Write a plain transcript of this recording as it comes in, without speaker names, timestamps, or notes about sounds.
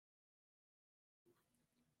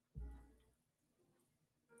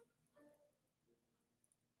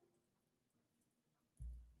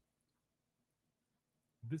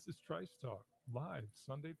This is Trice Talk, live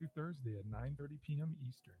Sunday through Thursday at 9:30 p.m.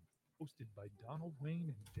 Eastern, hosted by Donald Wayne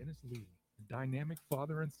and Dennis Lee, a dynamic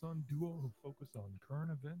father and son duo who focus on current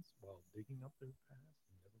events while digging up their past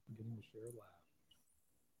and never forgetting to share laughs.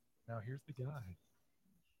 Now here's the guy.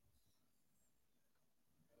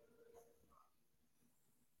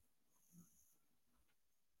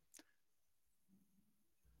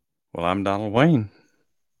 Well, I'm Donald Wayne,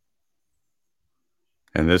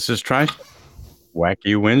 and this is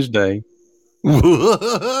Wacky Wednesday.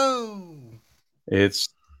 Whoa! It's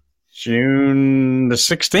June the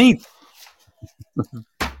 16th.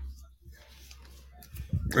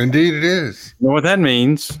 Indeed, it is. You know what that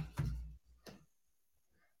means?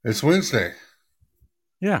 It's Wednesday.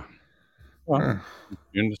 Yeah. Well,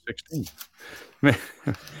 June the 16th.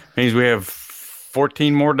 Means we have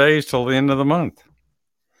 14 more days till the end of the month.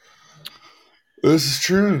 This is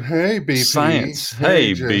true. Hey, BP. Science.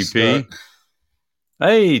 Hey, BP. Duck.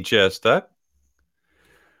 Hey, Just Duck.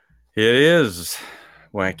 It is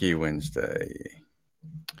Wacky Wednesday.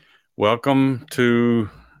 Welcome to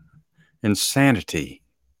insanity,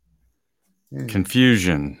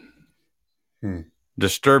 confusion,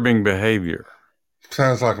 disturbing behavior.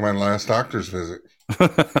 Sounds like my last doctor's visit.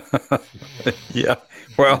 Yeah.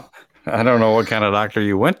 Well, I don't know what kind of doctor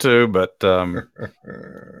you went to, but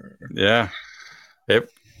yeah,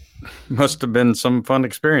 it must have been some fun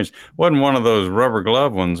experience. Wasn't one of those rubber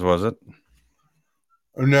glove ones, was it?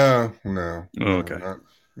 No. Okay.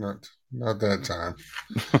 Not that time.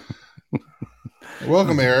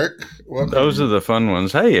 Welcome, Eric. Welcome. Those are the fun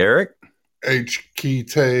ones. Hey, Eric.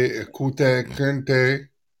 HKTR.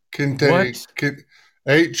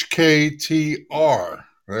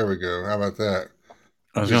 There we go. How about that?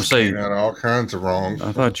 I was going to say out all kinds of wrong.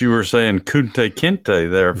 I thought you were saying Kunte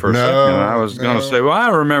Kinte there for a second. I was going to say, well, I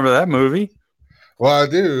remember that movie. Well, I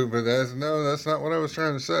do, but that's not what I was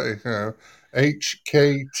trying to say.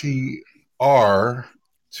 HKTR2.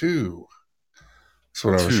 That's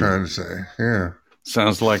what I was trying to say. Yeah.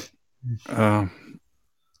 Sounds like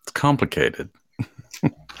it's complicated.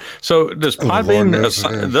 So does Podbean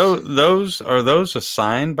those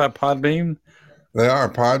assigned by Podbean? They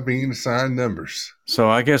are Podbean assigned numbers. So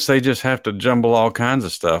I guess they just have to jumble all kinds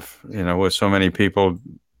of stuff, with so many people,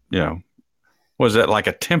 Was that like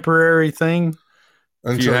a temporary thing?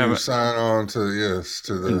 Until you sign on to the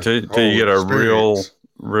until you get a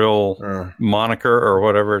real moniker or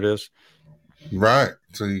whatever it is. Right.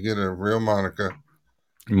 So you get a real moniker.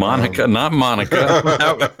 Monica, not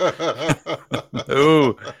Monica.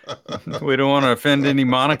 Ooh, we don't want to offend any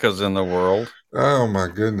Monicas in the world. Oh my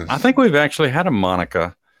goodness! I think we've actually had a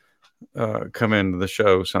Monica come into the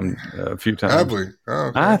show a few times. Have we? Oh,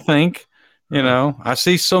 okay. I think I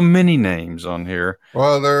see so many names on here.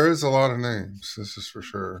 Well, there is a lot of names. This is for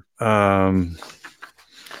sure.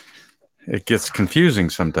 It gets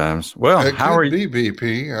confusing sometimes. Well, how are you?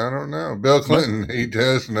 BP? I don't know. Bill Clinton, he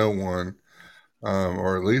does know one.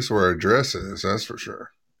 Or at least where address is, that's for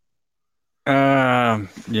sure.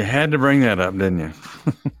 You had to bring that up, didn't you?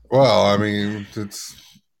 Well, I mean, it's.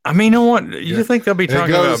 I mean, you know what? You think they'll be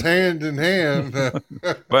talking about? It goes hand in hand.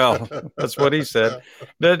 Well, that's what he said.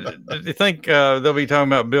 Do you think they'll be talking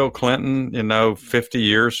about Bill Clinton, 50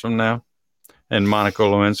 years from now, and Monica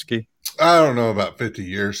Lewinsky? I don't know about 50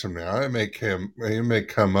 years from now. It may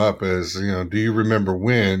come up as, do you remember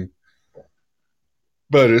when?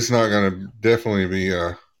 But it's not going to definitely be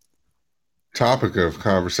a topic of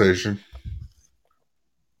conversation.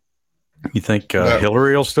 You think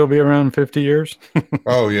Hillary will still be around in 50 years?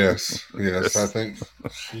 Oh, yes. I think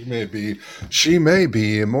she may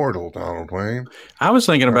be immortal, Donald Wayne. I was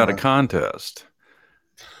thinking about a contest.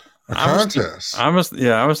 I was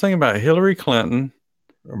thinking about Hillary Clinton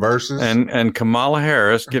versus and Kamala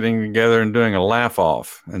Harris getting together and doing a laugh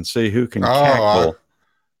off and see who can cackle.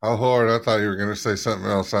 Oh, Lord, I thought you were going to say something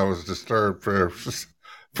else. I was disturbed for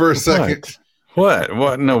a second. What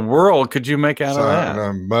in the world could you make out of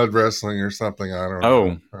that? Mud wrestling or something. I don't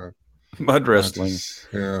know. Oh, mud wrestling.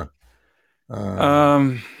 Yeah.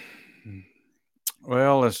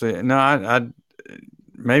 Well, let's see. No, I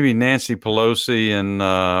maybe Nancy Pelosi and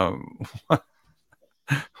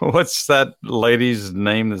what's that lady's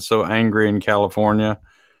name that's so angry in California?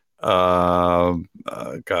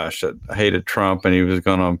 Gosh, I hated Trump and he was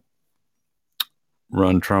going to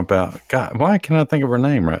run Trump out. God, why can't I think of her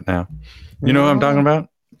name right now? You know what I'm talking about?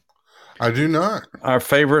 I do not. Our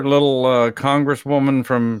favorite little congresswoman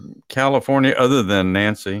from California, other than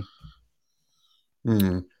Nancy.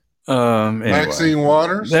 Anyway. Maxine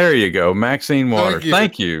Waters. There you go, Maxine Waters.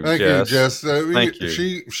 Thank you, Jess. Thank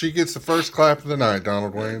you. She gets the first clap of the night,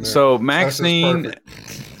 Donald Wayne. So Maxine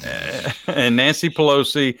and Nancy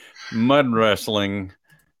Pelosi mud wrestling.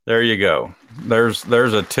 There you go. There's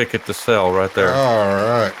a ticket to sell right there. All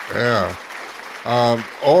right, yeah.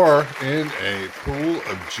 Or in a pool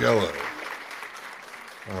of Jello.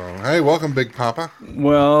 Hey, welcome, Big Papa.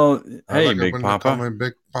 Well, hey, like Big Papa.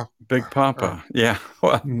 Big Papa. Big Papa. Yeah.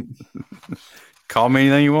 Well, call me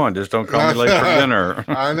anything you want. Just don't call me late for dinner.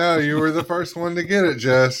 I know you were the first one to get it,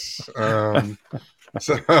 Jess.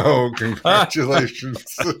 So congratulations.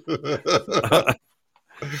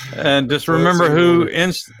 And just remember who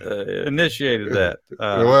initiated that.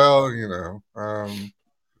 Well, you know,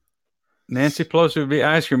 Nancy Pelosi would be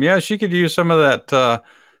ice cream. Yeah, she could use some of that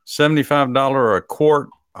 $75 a quart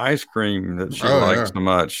ice cream that she likes so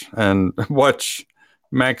much, and watch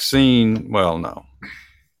Maxine. Well,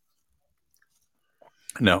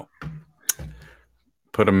 no,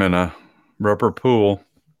 put them in a rubber pool.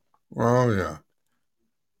 Oh yeah.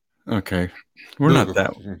 Okay, we're not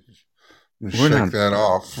that. Shake that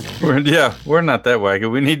off. We're not that wacky.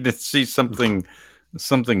 We need to see something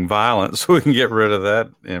violent so we can get rid of that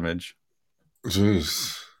image.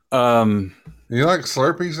 Jeez. You like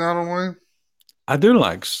Slurpees, Donald? I do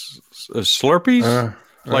like Slurpees,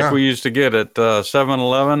 like we used to get at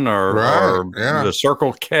 7-Eleven or the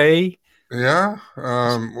Circle K. Yeah.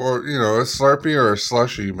 Or you know, a Slurpee or a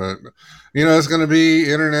slushie, but you know, it's going to be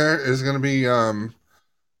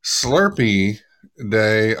Slurpee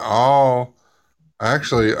Day all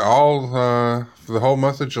for the whole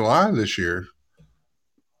month of July this year.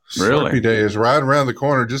 Really? Slurpee Day is right around the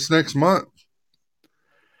corner, just next month.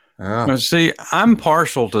 Yeah. Now, see, I'm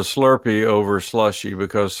partial to Slurpee over Slushy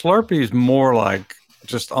because Slurpee is more like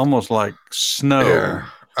just almost like snow. Yeah.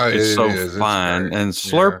 It's so fine, and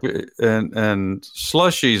Slurpee and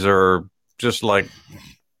Slushies are just like,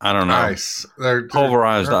 I don't know, ice. They're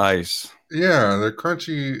pulverized ice. Yeah, they're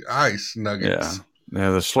crunchy ice nuggets.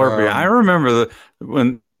 Yeah, the Slurpee. I remember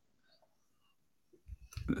when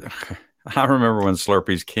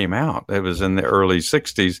Slurpees came out. It was in the early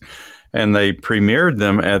 '60s, and they premiered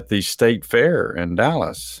them at the State Fair in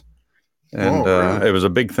Dallas, and really? It was a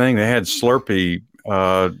big thing. They had Slurpee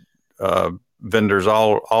vendors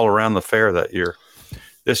all around the fair that year.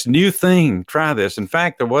 This new thing, try this. In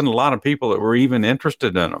fact, there wasn't a lot of people that were even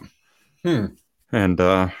interested in them. And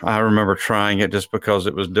I remember trying it just because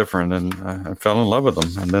it was different, and I fell in love with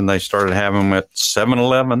them. And then they started having them at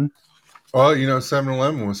 7-Eleven. Well, you know,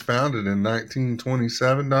 7-Eleven was founded in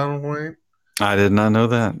 1927, Donald Wayne. I did not know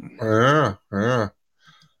that. Yeah.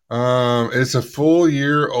 It's a full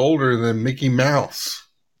year older than Mickey Mouse.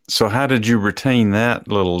 So how did you retain that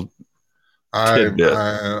little tidbit?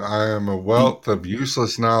 I am a wealth of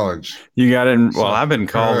useless knowledge. You got it. Well, I've been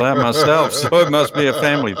called that myself, so it must be a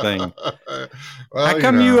family thing. Well, how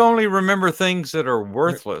come you only remember things that are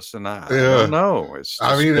worthless? And I don't know. It's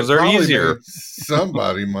just because they're easier.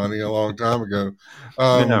 Somebody money a long time ago.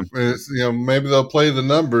 It's, you know, maybe they'll play the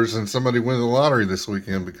numbers and somebody win the lottery this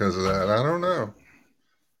weekend because of that. I don't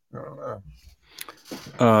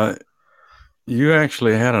know. You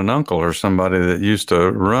actually had an uncle or somebody that used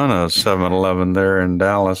to run a 7-Eleven there in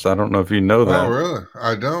Dallas. I don't know if you know that. Oh, really?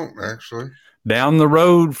 I don't, actually. Down the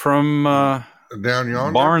road from down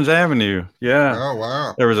yonder? Barnes Avenue. Yeah. Oh,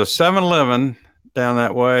 wow. There was a 7-Eleven down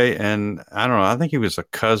that way, and I don't know. I think he was a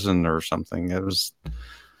cousin or something. It was,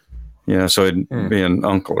 you know, so it'd be an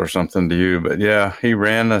uncle or something to you. But, yeah, he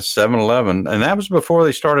ran a 7-Eleven, and that was before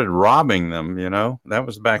they started robbing them, you know. That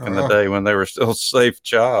was back in the day when they were still safe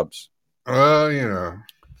jobs. Well, you know,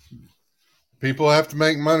 people have to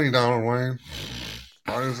make money, Donald Wayne.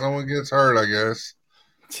 As long as someone gets hurt, I guess.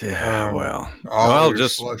 Yeah,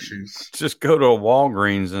 just go to a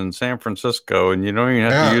Walgreens in San Francisco, and you don't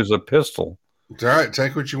even have to use a pistol. It's all right.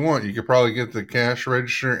 Take what you want. You could probably get the cash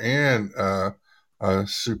register and a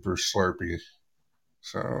super Slurpee.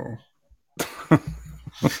 So...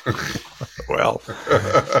 Well,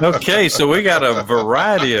 okay, so we got a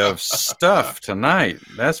variety of stuff tonight.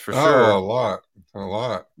 That's for sure. Oh,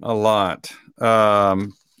 a lot.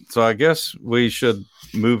 So I guess we should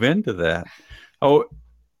move into that. Oh,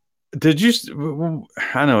 did you?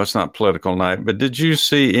 I know it's not political night, but did you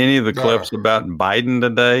see any of the clips about Biden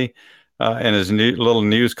today and his little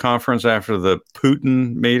news conference after the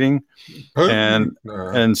Putin meeting?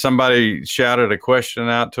 And somebody shouted a question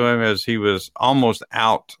out to him as he was almost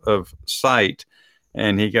out of sight,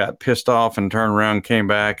 and he got pissed off and turned around, came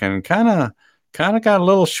back, and kind of got a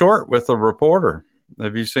little short with the reporter.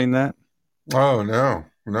 Have you seen that? Oh no,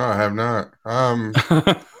 I have not.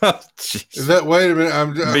 Is that? Wait a minute,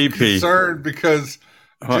 I'm concerned because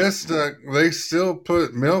they still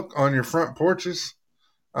put milk on your front porches,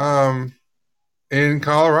 in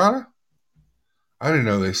Colorado. I didn't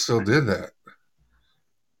know they still did that.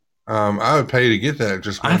 I would pay to get that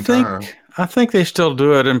just I one time. think I think they still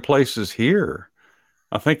do it in places here.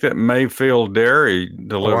 I think that Mayfield Dairy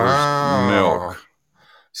delivers Wow. milk.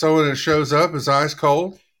 So when it shows up, it's ice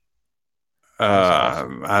cold. That's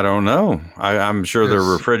awesome. I don't know. I'm sure they're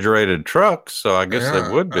Just refrigerated trucks, so I guess they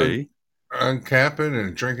yeah, would be. uncap it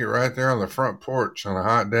and drink it right there on the front porch on a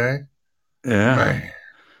hot day. Yeah, Man,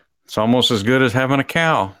 it's almost as good as having a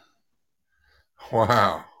cow.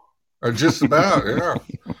 wow. Just about, yeah.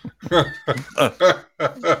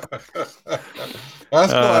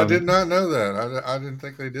 That's cool. I did Um, not know that. I didn't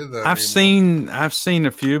think they did that I've anymore. seen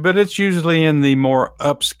a few, but it's usually in the more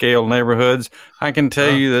upscale neighborhoods. I can tell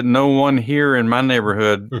Huh? you that no one here in my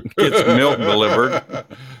neighborhood gets milk delivered.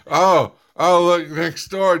 Oh, look, next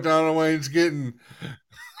door, Donald Wayne's getting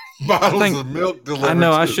I bottles think of milk I delivered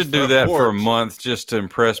know to I his should do front that for a porch. month just to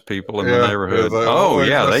impress people in the Yeah, it's neighborhood. like, Oh he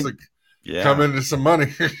yeah, must have come yeah. into some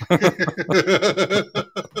money.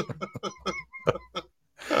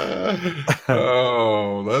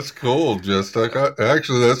 Oh, that's cool. Just like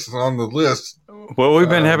actually, that's on the list. Well, we've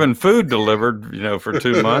been Um, having food delivered, for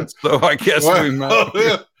 2 months, so I guess well, we might.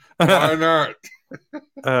 yeah, why not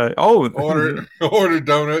Oh, order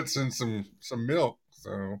donuts and some milk?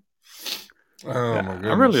 So, oh my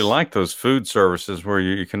I really goodness. like those food services where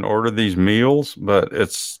you can order these meals, but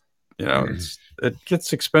it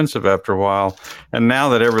gets expensive after a while. And now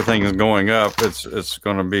that everything is going up, it's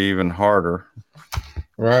going to be even harder.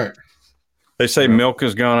 Right. They say Yeah. milk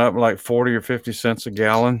has gone up like 40 or 50 cents a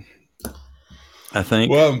gallon, I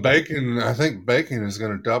think. Well, and bacon, I think bacon is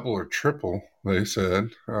going to double or triple, they said.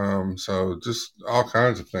 So just all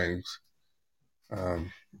kinds of things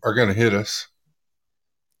are going to hit us.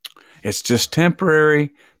 It's just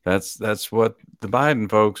temporary. That's what the Biden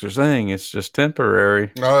folks are saying. It's just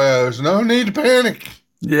temporary. Oh, yeah, there's no need to panic.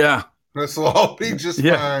 Yeah. This will all be just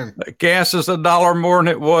Yeah. fine. Gas is $1 more than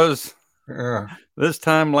it was Yeah. this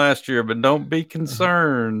time last year, but don't be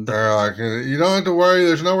concerned. They're like, you don't have to worry.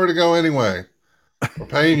 There's nowhere to go anyway. We're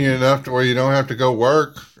paying you enough to where you don't have to go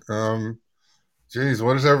work. Geez,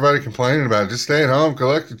 what is everybody complaining about? Just stay at home,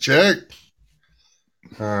 collect a check.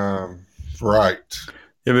 Right.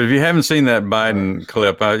 Yeah, but if you haven't seen that Biden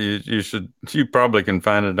clip, you should. You probably can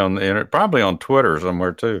find it on the internet, probably on Twitter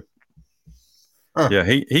somewhere too. Huh. Yeah,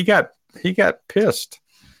 he got pissed,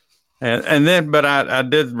 and then, but I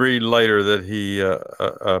did read later that he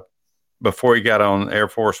before he got on Air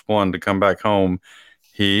Force One to come back home,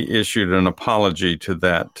 he issued an apology to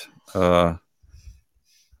that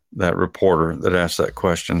reporter that asked that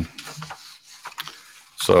question.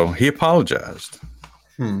 So he apologized.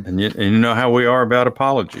 And you know how we are about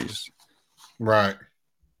apologies. Right.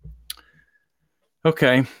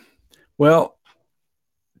 Okay. Well,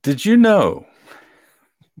 did you know,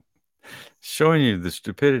 showing you the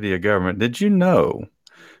stupidity of government, did you know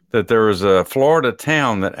that there was a Florida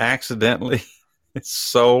town that accidentally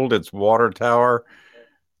sold its water tower,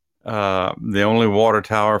 the only water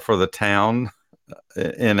tower for the town,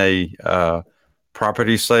 in a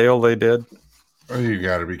property sale they did? Oh, you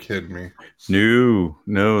got to be kidding me.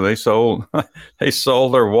 No, they sold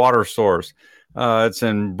their water source. It's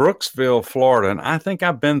in Brooksville, Florida, and I think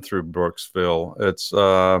I've been through Brooksville. It's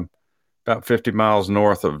about 50 miles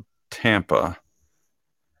north of Tampa.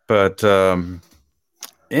 But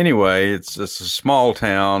anyway, it's a small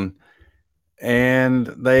town, and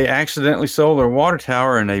they accidentally sold their water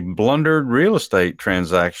tower in a blundered real estate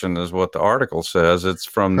transaction, is what the article says. It's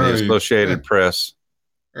from the Associated Press.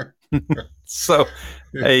 So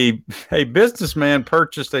a businessman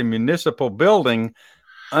purchased a municipal building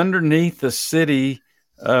underneath the city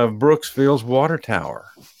of Brooksville's water tower.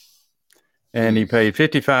 And he paid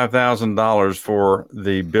 $55,000 for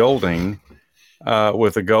the building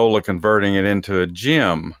with the goal of converting it into a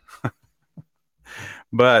gym.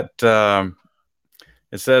 But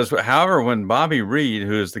it says, however, when Bobby Reed,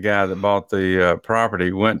 who is the guy that bought the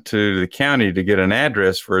property, went to the county to get an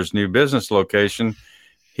address for his new business location,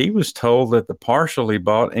 he was told that the parcel he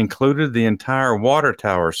bought included the entire water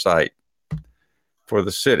tower site for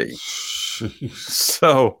the city. Jeez.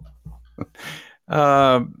 So,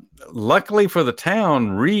 luckily for the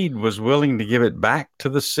town, Reed was willing to give it back to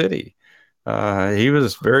the city. He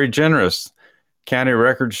was very generous. County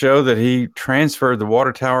records show that he transferred the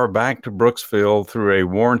water tower back to Brooksville through a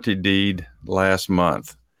warranty deed last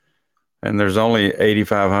month. And there's only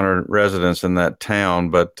 8,500 residents in that town,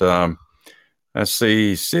 but let's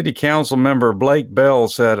see. City Council member Blake Bell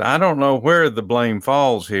said, I don't know where the blame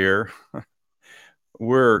falls here.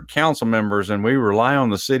 We're council members and we rely on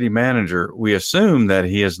the city manager. We assume that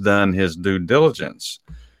he has done his due diligence.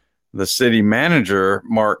 The city manager,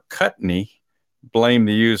 Mark Cutney, blame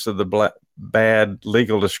the use of the bad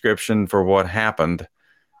legal description for what happened.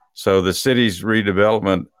 So the city's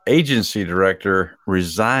redevelopment agency director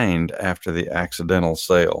resigned after the accidental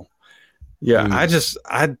sale. Yeah,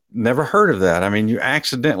 I'd never heard of that. I mean, you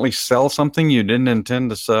accidentally sell something you didn't intend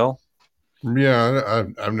to sell. Yeah,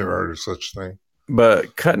 I've never heard of such thing.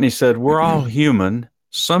 But Cutney said, we're all human.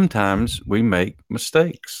 Sometimes we make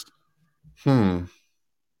mistakes. Well,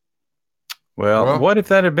 what if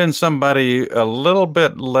that had been somebody a little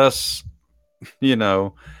bit less,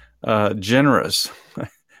 generous?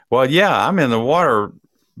 Well, yeah, I'm in the water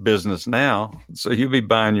business now, so you'll be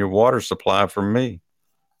buying your water supply from me.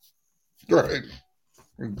 Right.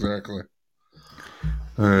 Exactly.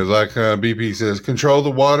 Like BP says, control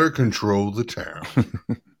the water, control the town.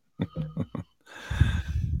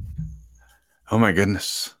 Oh, my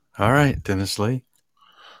goodness. All right, Dennis Lee.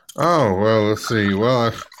 Oh, well, let's see.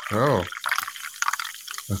 Well, a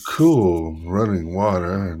cool running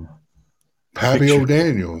water and Patty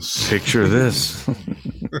O'Daniels. Picture this.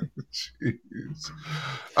 Jeez.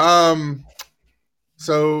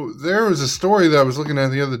 So there was a story that I was looking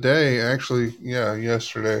at the other day, actually,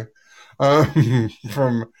 yesterday,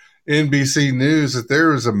 from NBC News, that there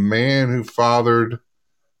was a man who fathered,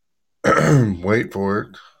 wait for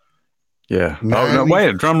it. Yeah. Oh, no,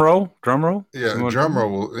 wait, drum roll. Yeah, drum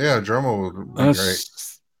roll would be great.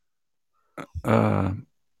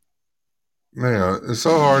 Man, it's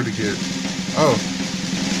so hard to get.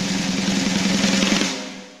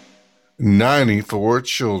 94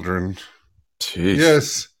 children.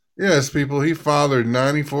 Jeez. Yes, people. He fathered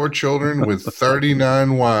 94 children with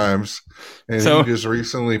 39 wives, and he just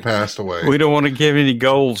recently passed away. We don't want to give any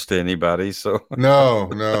golds to anybody, so. No.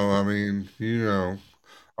 I mean,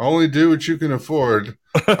 only do what you can afford.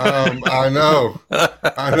 I know.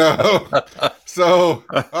 So,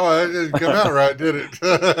 it didn't come out right, did it?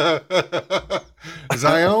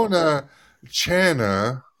 Ziona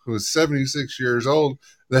Chana, who is 76 years old,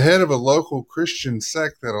 the head of a local Christian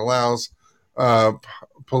sect that allows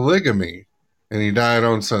polygamy, and he died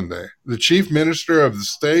on Sunday. The chief minister of the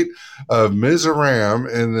state of Mizoram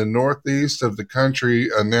in the northeast of the country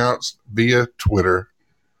announced via Twitter.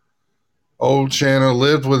 Old Chana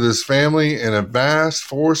lived with his family in a vast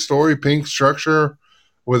 4-story pink structure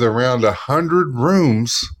with around 100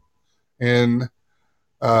 rooms in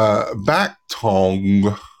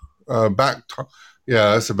Baktong.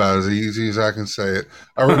 Yeah, that's about as easy as I can say it.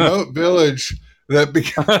 A remote village that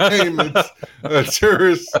became a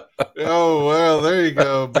tourist. Oh, well, there you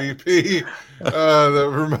go, BP. The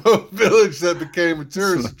remote village that became a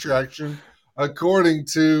tourist attraction, according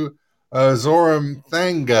to Zoram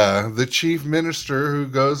Thanga, the chief minister, who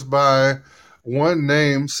goes by one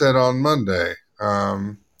name, said on Monday.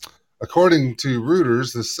 According to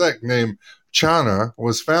Reuters, the sect named Chana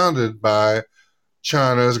was founded by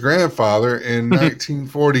Chana's grandfather in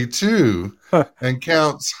 1942 and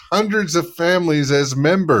counts hundreds of families as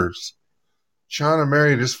members. Chana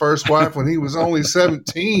married his first wife when he was only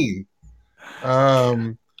 17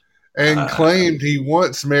 and claimed he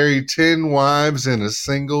once married 10 wives in a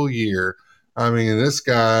single year. I mean, this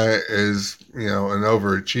guy is, an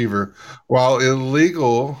overachiever. While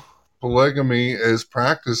illegal polygamy is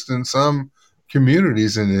practiced in some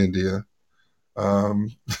communities in India,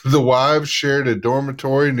 the wives shared a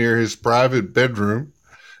dormitory near his private bedroom,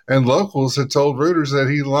 and locals had told Reuters that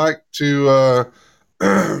he liked to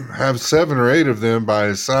have 7 or 8 of them by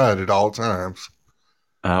his side at all times.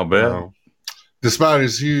 I'll bet. Despite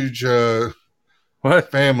his huge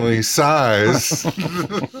family size,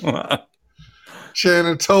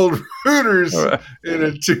 Shannon told Reuters in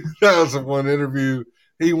a 2001 interview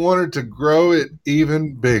he wanted to grow it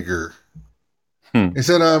even bigger. He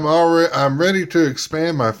said, I'm ready to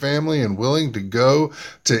expand my family and willing to go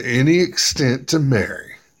to any extent to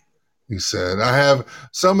marry. He said, I have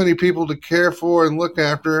so many people to care for and look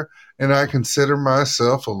after, and I consider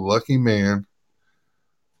myself a lucky man.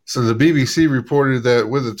 So the BBC reported that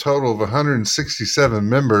with a total of 167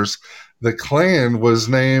 members, the clan was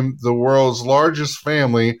named the world's largest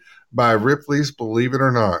family by Ripley's Believe It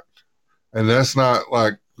or Not. And that's not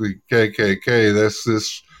like the KKK, that's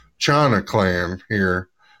this Chana clan here.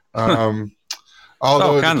 Although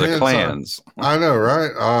all kinds of clans. I know,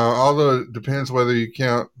 right? Although it depends whether you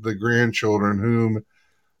count the grandchildren, whom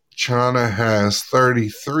Chana has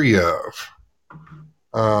 33 of.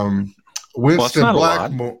 Winston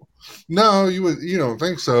Blackmore. No, you don't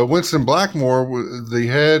think so. Winston Blackmore was the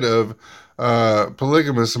head of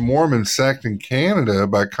polygamous Mormon sect in Canada,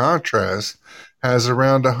 by contrast, has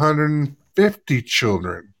around 150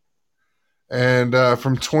 children. And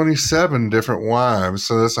from 27 different wives,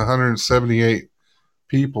 so that's 178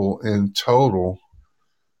 people in total.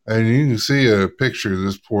 And you can see a picture of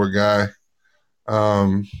this poor guy.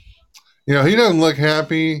 He doesn't look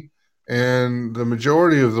happy, and the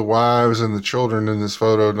majority of the wives and the children in this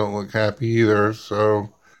photo don't look happy either.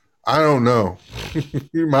 So I don't know.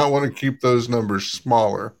 You might want to keep those numbers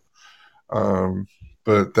smaller.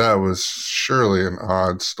 But that was surely an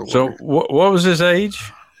odd story. So what was his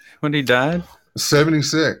age when he died?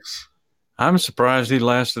 76. I'm surprised he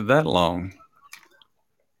lasted that long.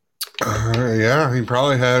 Yeah, he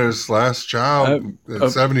probably had his last child at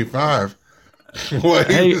 75.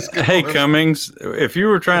 Hey, Cummings, if you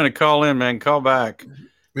were trying to call in, man, call back.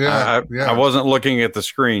 Yeah, I wasn't looking at the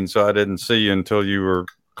screen, so I didn't see you until you were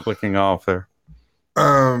clicking off there.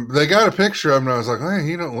 They got a picture of him, and I was like, hey,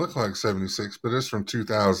 he don't look like 76, but it's from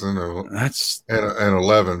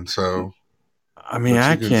 2011. So, I mean,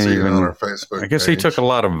 I can't even. On our Facebook I guess page. He took a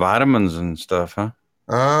lot of vitamins and stuff, huh?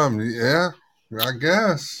 Yeah, I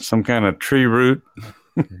guess some kind of tree root.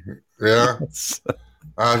 Yeah,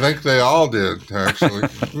 I think they all did, actually.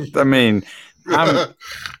 I mean, I'm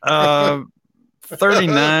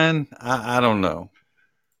 39. I don't know.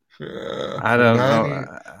 I don't know.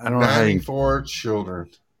 I don't know how 94 children.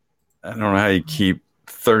 I don't know how you keep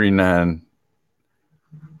 39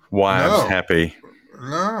 wives happy.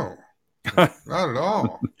 No, not at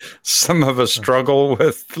all. Some of us struggle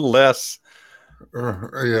with less. Yeah,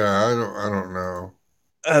 I don't know.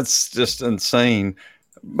 That's just insane.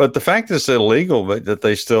 But the fact that it's illegal, but that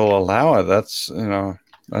they still allow it, that's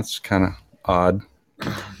kind of odd.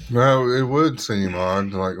 No, it would seem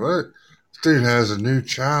odd. Like, look, this dude has a new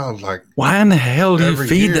child. Like, why in the hell do you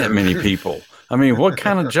feed that many people? I mean, what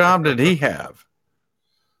kind of job did he have?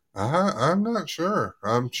 I'm not sure.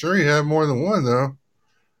 I'm sure he had more than one, though.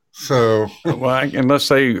 So, well, unless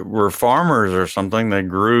they were farmers or something, they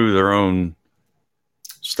grew their own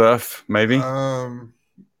stuff, maybe.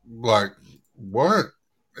 Like what?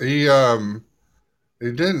 He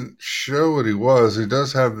didn't show what he was. He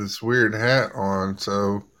does have this weird hat on,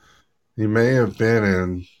 so he may have been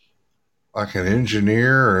in like an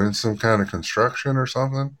engineer or in some kind of construction or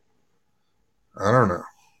something. I don't know.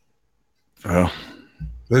 Well,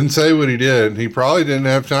 didn't say what he did. He probably didn't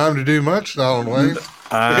have time to do much, Donald Wayne.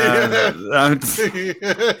 I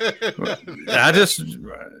just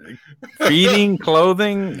feeding,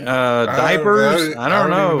 clothing, diapers. I don't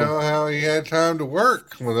know. Even know how he had time to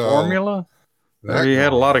work with formula. Maybe he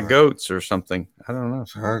had a lot of goats or something. I don't know.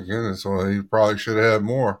 Oh, goodness. Well, he probably should have had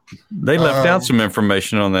more. They left out some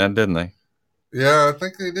information on that, didn't they? Yeah, I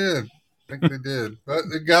think they did. But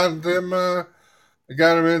it got them. It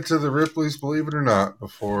got him into the Ripley's Believe It or Not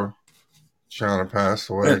before Shauna passed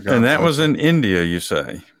away. And that was in India, you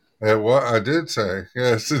say? What I did say,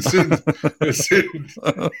 yes, it's in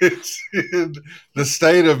the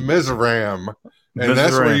state of Mizoram, and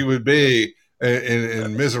that's where you would be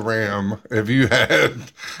in Mizoram if you had.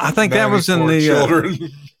 I think that was in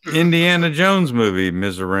the Indiana Jones movie,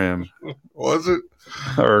 Mizoram. Was it?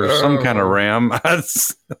 Or some kind of ram?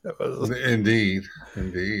 Indeed.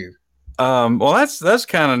 Well, that's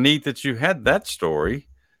kind of neat that you had that story.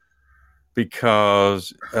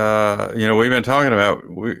 Because we've been talking about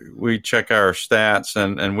we check our stats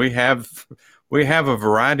and we have a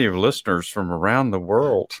variety of listeners from around the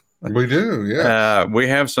world. We do, yeah. We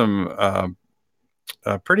have some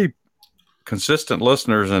pretty consistent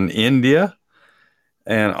listeners in India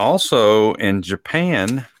and also in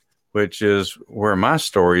Japan, which is where my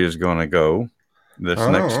story is going to go. This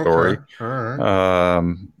next story.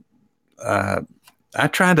 All right. I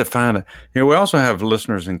tried to find we also have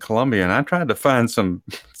listeners in Colombia, and I tried to find some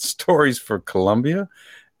stories for Colombia,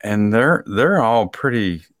 and they're all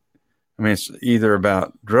pretty. I mean, it's either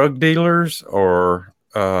about drug dealers or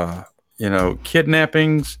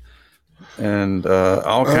kidnappings and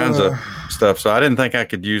all kinds of stuff. So I didn't think I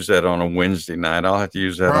could use that on a Wednesday night. I'll have to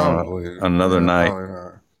use that on another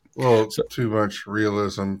night. Well, too much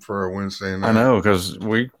realism for a Wednesday night. I know, because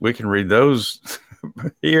we can read those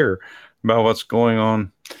here about what's going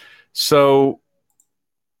on. So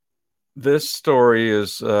this story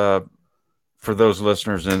is for those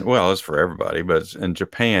listeners it's for everybody, but it's in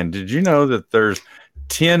Japan. Did you know that there's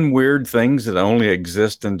 10 weird things that only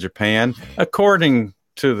exist in Japan, according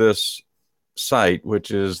to this site,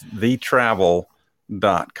 which is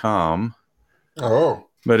thetravel.com. Oh.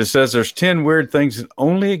 But it says there's 10 weird things that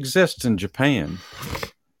only exist in Japan.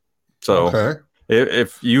 So okay.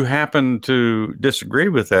 If you happen to disagree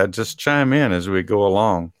with that, just chime in as we go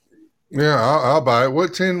along. Yeah, I'll buy it.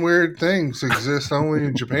 What 10 weird things exist only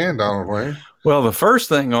in Japan, Donald Wayne? Well, the first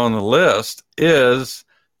thing on the list is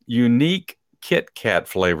unique Kit Kat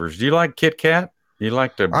flavors. Do you like Kit Kat? You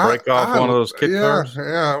like to break off one of those kit cars?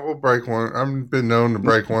 Yeah, we'll break one. I've been known to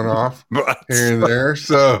break one off But- here and there.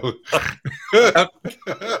 So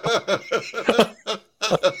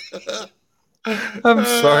I'm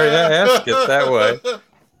sorry I asked it that way.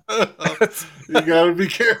 You got to be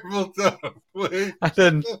careful, Tom. I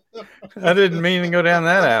didn't mean to go down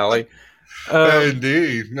that alley.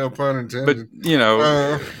 Indeed, no pun But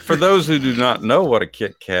intended. for those who do not know what a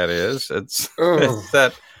Kit Kat is, it's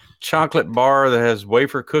that chocolate bar that has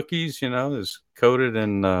wafer cookies. Is coated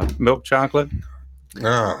in milk chocolate.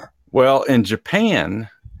 Well, in Japan,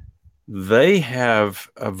 they have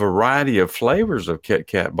a variety of flavors of Kit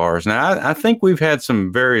Kat bars. Now, I think we've had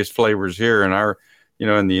some various flavors here in our,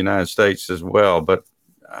 in the United States as well, but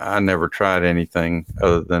I never tried anything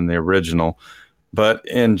other than the original. But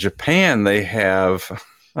in Japan, they have,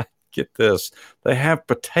 get this, they have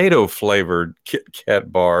potato flavored Kit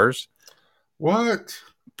Kat bars. What?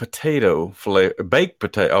 Potato flavor, baked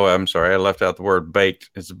potato. Oh, I'm sorry. I left out the word baked.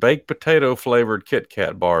 It's baked potato flavored Kit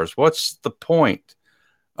Kat bars. What's the point?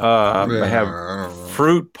 They have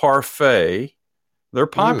fruit parfait. They're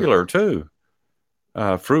popular too.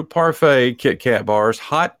 Fruit parfait Kit Kat bars,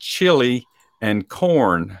 hot chili and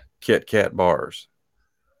corn Kit Kat bars.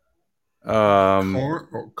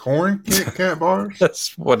 Corn Kit Kat bars?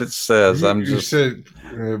 That's what it says. You said,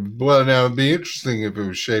 well, now it'd be interesting if it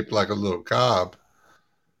was shaped like a little cob.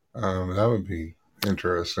 That would be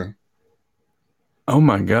interesting. Oh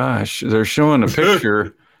my gosh, they're showing a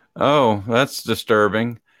picture. Oh, that's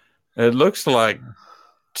disturbing. It looks like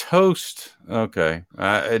toast. Okay.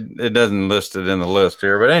 It doesn't list it in the list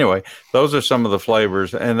here, but anyway, those are some of the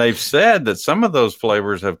flavors, and they've said that some of those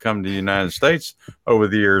flavors have come to the United States over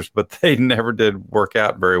the years, but they never did work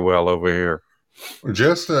out very well over here.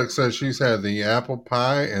 Jessica says she's had the apple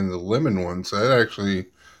pie and the lemon one, so that actually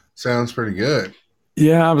sounds pretty good.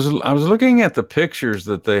 Yeah, I was looking at the pictures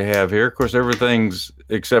that they have here. Of course, everything's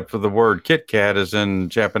except for the word Kit Kat is in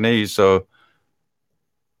Japanese, so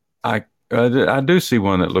I do see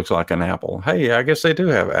one that looks like an apple. Hey, I guess they do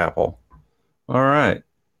have apple. All right.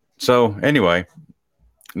 So anyway,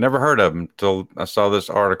 never heard of them till I saw this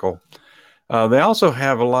article. They also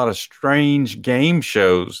have a lot of strange game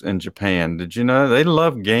shows in Japan. Did you know they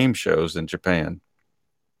love game shows in Japan?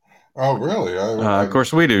 Oh, really? Of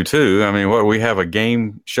course, we do too. I mean, we have a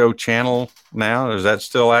game show channel now. Is that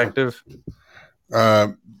still active?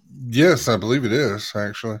 Yes, I believe it is,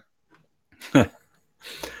 actually.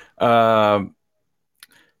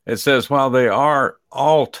 It says, while they are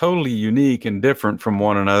all totally unique and different from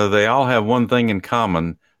one another, they all have one thing in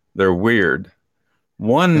common. They're weird.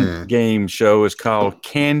 One game show is called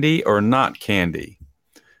Candy or Not Candy,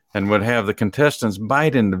 and would have the contestants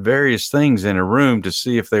bite into various things in a room to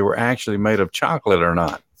see if they were actually made of chocolate or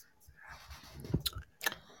not.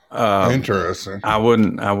 Interesting. I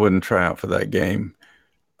wouldn't try out for that game.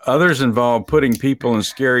 Others involve putting people in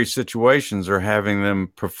scary situations or having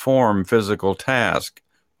them perform physical tasks.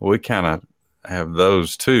 We kind of have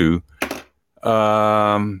those too.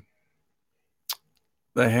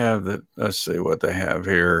 They have let's see what they have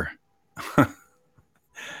here.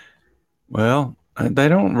 Well, they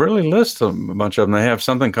don't really list a bunch of them. They have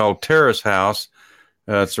something called Terrace House.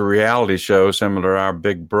 It's a reality show similar to our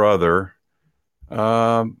Big Brother.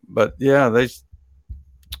 But yeah,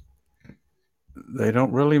 they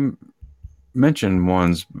don't really mention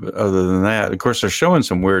ones other than that. Of course, they're showing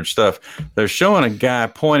some weird stuff. They're showing a guy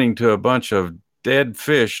pointing to a bunch of dead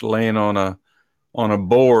fish laying on a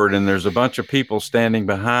board, and there's a bunch of people standing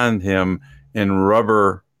behind him in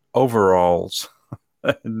rubber overalls.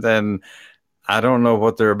 And then I don't know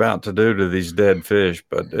what they're about to do to these dead fish,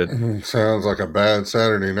 but it sounds like a bad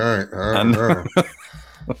Saturday night. I don't know.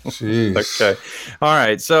 Jeez. Okay. All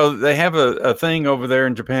right. So they have a thing over there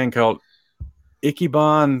in Japan called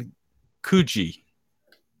Ichiban Kuji.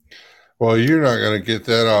 Well, you're not going to get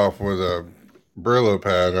that off with a Brillo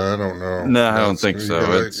pad. I don't know. No, I don't think so.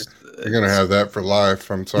 You're going to have that for life.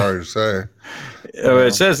 I'm sorry to say.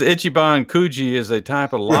 It says Ichiban Kuji is a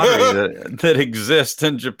type of lottery that exists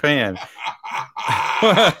in Japan.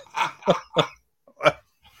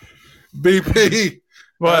 BP.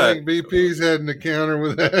 What? I think BP's had an encounter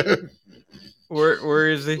with that. Where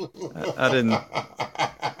is he? I didn't.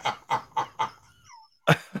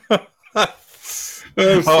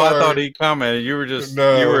 I thought he commented. You were just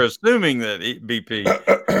you were assuming that BP.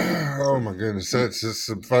 Oh my goodness, that's just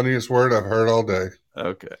the funniest word I've heard all day.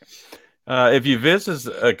 Okay. If you visit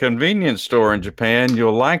a convenience store in Japan,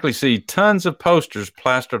 you'll likely see tons of posters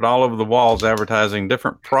plastered all over the walls advertising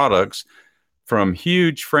different products from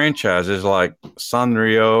huge franchises like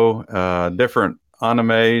Sanrio, different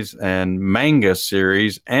animes and manga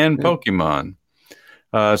series, and Pokemon.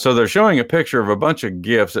 So they're showing a picture of a bunch of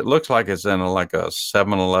gifts. It looks like it's in like a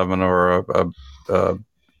 7-Eleven or a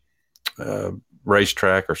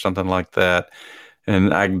racetrack or something like that.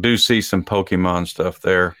 And I do see some Pokemon stuff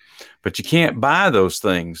there. But you can't buy those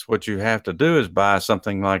things. What you have to do is buy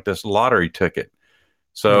something like this lottery ticket.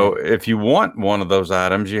 So if you want one of those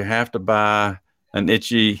items, you have to buy an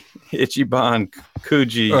Ichiban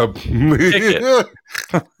Kuji ticket.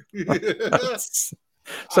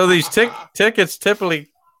 So these tickets typically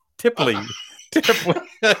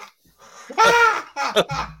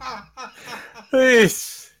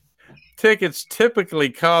these tickets typically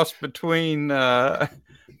cost between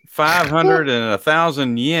 500 and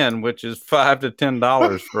 1,000 yen, which is $5 to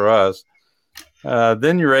 $10 for us.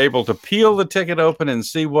 Then you're able to peel the ticket open and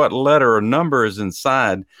see what letter or number is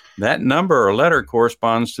inside. That number or letter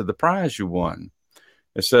corresponds to the prize you won.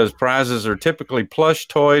 It says prizes are typically plush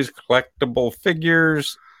toys, collectible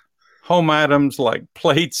figures, home items like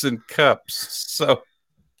plates and cups. So,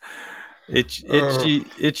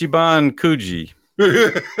 Ichiban Kuji.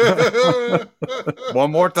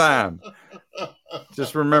 One more time.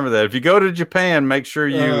 Just remember that. If you go to Japan, make sure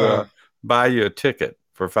you buy you a ticket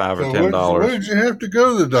for $5 or $10. What did you have to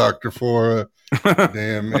go to the doctor for?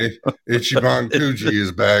 Damn, Ichiban Kuji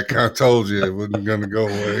is back. I told you it wasn't going to go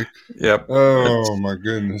away. Yep. Oh, my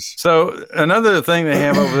goodness. So another thing they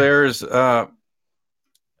have over there is, now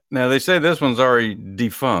they say this one's already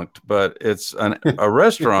defunct, but it's a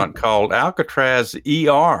restaurant called Alcatraz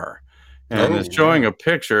ER. And it's showing a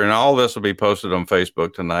picture, and all this will be posted on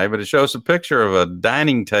Facebook tonight, but it shows a picture of a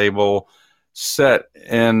dining table set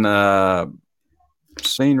in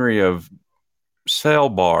scenery of sail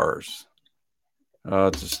bars.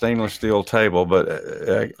 It's a stainless steel table, but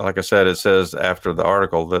like I said, it says after the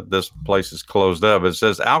article that this place is closed up. It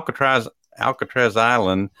says Alcatraz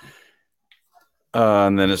Island,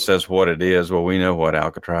 and then it says what it is. Well, we know what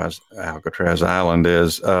Alcatraz Island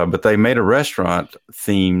is, but they made a restaurant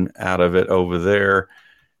theme out of it over there,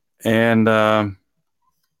 and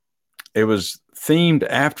it was themed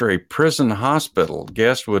after a prison hospital.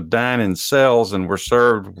 Guests would dine in cells and were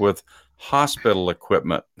served with hospital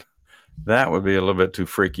equipment. That would be a little bit too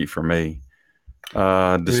freaky for me.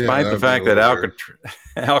 Despite the fact that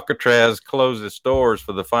Alcatraz closed its doors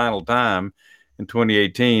for the final time in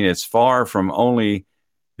 2018, it's far from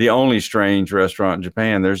the only strange restaurant in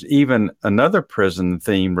Japan. There's even another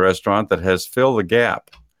prison-themed restaurant that has filled the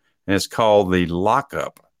gap, and it's called the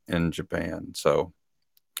Lockup in Japan. So,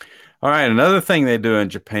 all right, another thing they do in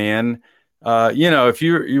Japan, if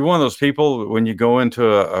you're one of those people, when you go into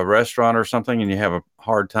a restaurant or something and you have a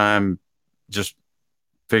hard time just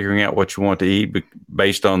figuring out what you want to eat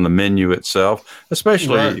based on the menu itself,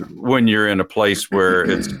 especially when you're in a place where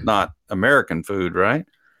it's not American food, right?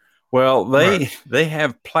 Well, they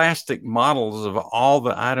have plastic models of all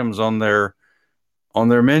the items on their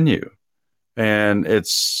menu, and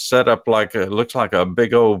it's set up it looks like a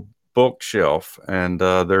big old bookshelf, and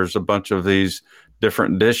there's a bunch of these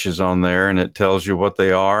different dishes on there, and it tells you what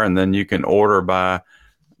they are, and then you can order by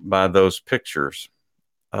those pictures.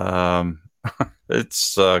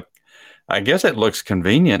 It's I guess it looks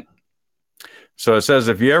convenient. So it says,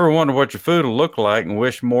 if you ever wonder what your food will look like and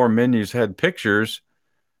wish more menus had pictures,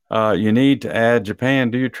 you need to add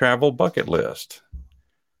Japan to your travel bucket list.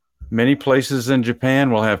 Many places in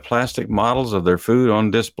Japan will have plastic models of their food on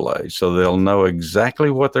display, so they'll know exactly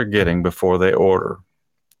what they're getting before they order.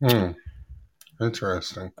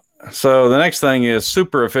 Interesting. So the next thing is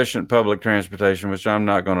super efficient public transportation, which I'm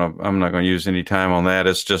not going to use any time on that.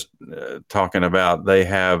 It's just talking about they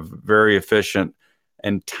have very efficient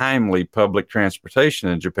and timely public transportation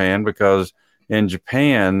in Japan, because in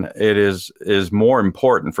Japan it is more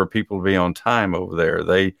important for people to be on time over there.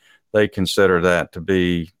 They consider that to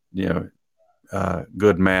be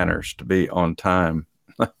good manners, to be on time.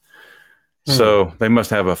 So they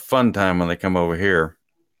must have a fun time when they come over here.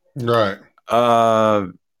 Right.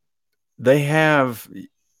 They have,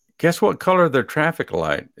 guess what color their traffic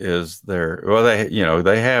light is there? Well,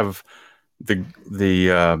 they have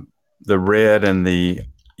the red and the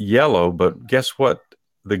yellow, but guess what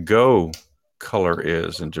the go color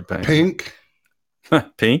is in Japan? Pink.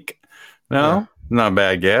 Pink? No, not a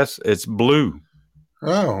bad guess. It's blue.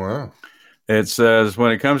 Oh, wow. It says,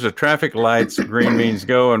 when it comes to traffic lights, green means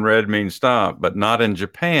go and red means stop, but not in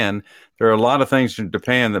Japan. There are a lot of things in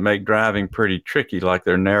Japan that make driving pretty tricky, like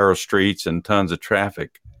their narrow streets and tons of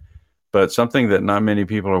traffic. But something that not many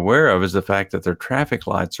people are aware of is the fact that their traffic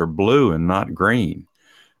lights are blue and not green.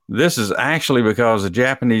 This is actually because the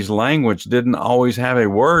Japanese language didn't always have a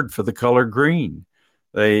word for the color green.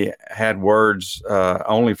 They had words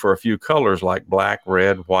only for a few colors like black,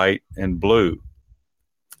 red, white, and blue.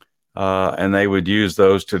 and they would use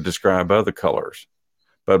those to describe other colors.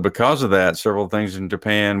 But because of that, several things in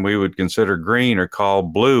Japan we would consider green are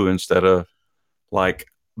called blue instead of like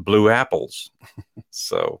blue apples.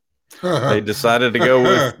 So they decided to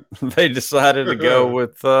go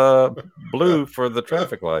with blue for the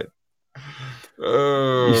traffic light.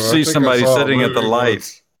 You see somebody sitting at the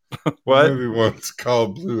light. What? A movie once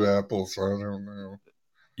called Blue Apples. I don't know.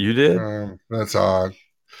 You did? That's odd.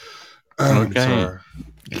 Okay.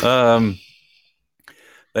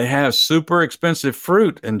 They have super expensive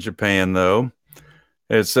fruit in Japan, though.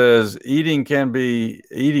 It says eating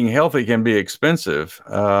healthy can be expensive.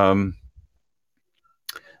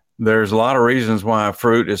 There's a lot of reasons why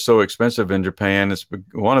fruit is so expensive in Japan. It's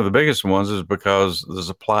one of the biggest ones is because the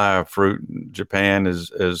supply of fruit in Japan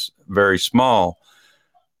is very small.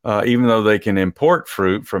 Even though they can import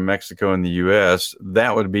fruit from Mexico and the U.S.,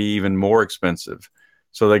 that would be even more expensive.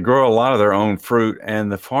 So they grow a lot of their own fruit,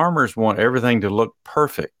 and the farmers want everything to look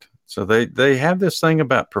perfect. So they have this thing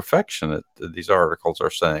about perfection that these articles are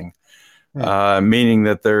saying, meaning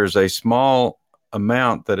that there's a small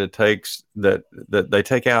amount that it takes that they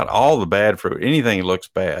take out all the bad fruit. Anything that looks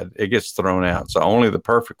bad, it gets thrown out. So only the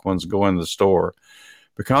perfect ones go in the store.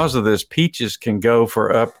 Because of this, peaches can go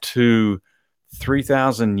for up to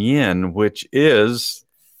 3,000 yen, which is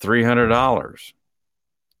 $300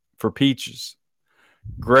 for peaches.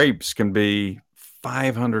 Grapes can be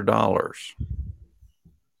 $500.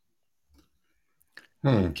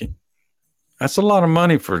 That's a lot of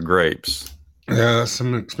money for grapes. Yeah, that's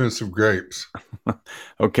some expensive grapes.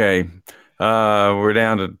 Okay. We're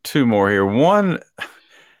down to two more here. One,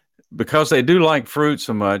 because they do like fruit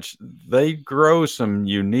so much, they grow some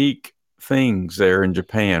unique things there in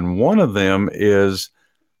Japan. One of them is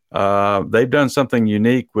they've done something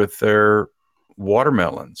unique with their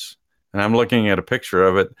watermelons. And I'm looking at a picture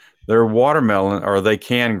of it. They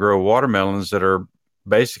can grow watermelons that are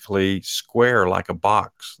basically square like a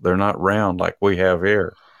box. They're not round like we have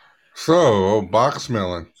here. So, box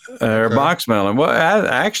melon. Box melon. Well,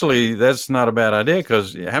 actually, that's not a bad idea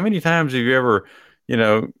because how many times have you ever,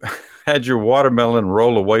 had your watermelon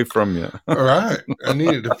roll away from you? All right. I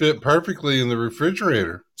need it to fit perfectly in the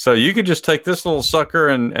refrigerator. So you could just take this little sucker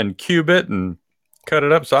and cube it and cut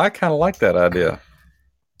it up. So I kind of like that idea.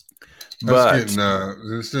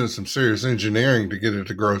 It's doing some serious engineering to get it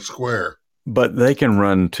to grow square. But they can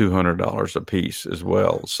run $200 a piece as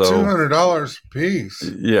well. So $200 a piece.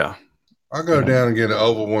 Yeah, I'll go down and get an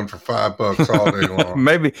oval one for $5 all day long.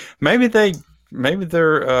 maybe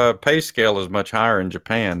their pay scale is much higher in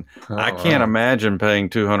Japan. I can't imagine paying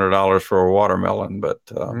 $200 for a watermelon. But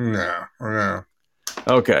no.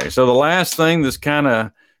 Okay, so the last thing this kind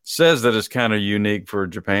of says that it's kind of unique for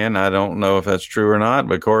Japan. I don't know if that's true or not,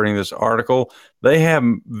 but according to this article, they have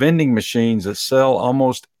vending machines that sell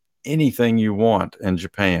almost anything you want in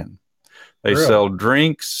Japan. They sell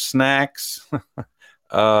drinks, snacks,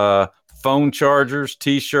 phone chargers,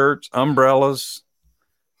 T-shirts, umbrellas.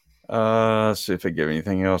 Let's see if they give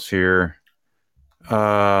anything else here.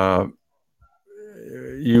 You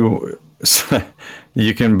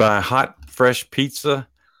can buy hot, fresh pizza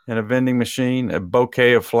in a vending machine, a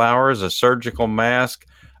bouquet of flowers, a surgical mask,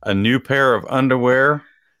 a new pair of underwear.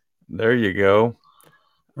 There you go.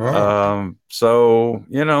 Oh. So,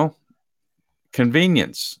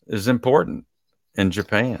 convenience is important in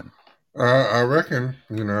Japan. I reckon,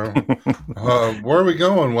 where are we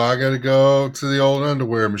going? Well, I got to go to the old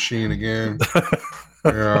underwear machine again.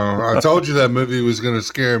 I told you that movie was going to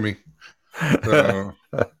scare me. So,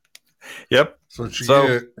 yep. That's what you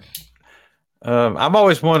get. I've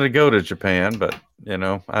always wanted to go to Japan, but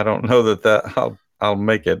I don't know that I'll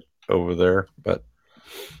make it over there. But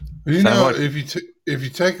if you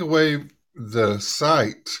take away the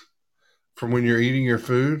sight from when you're eating your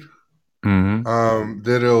food,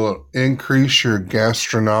 that it'll increase your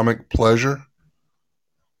gastronomic pleasure.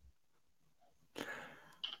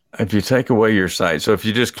 If you take away your sight, so if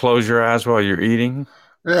you just close your eyes while you're eating,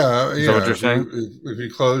 is that what you're saying? If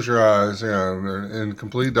you close your eyes, in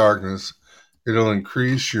complete darkness, it'll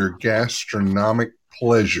increase your gastronomic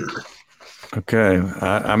pleasure. Okay,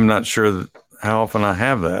 I'm not sure how often I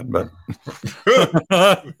have that, but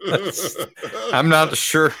I'm not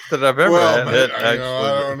sure that I've ever had it. I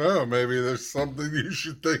don't know. Maybe there's something you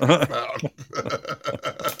should think about.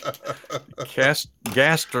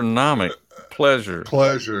 Gastronomic pleasure.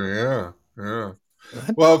 Pleasure, yeah.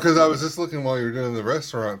 Well, because I was just looking while you were doing the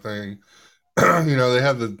restaurant thing. They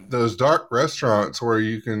have those dark restaurants where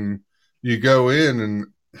you go in and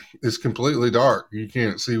it's completely dark. You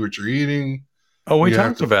can't see what you're eating. Oh, we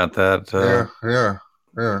talked about that. Yeah.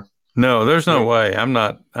 No, there's no way. I'm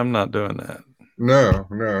not doing that. No,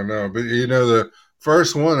 no, no. But the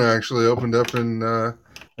first one actually opened up in,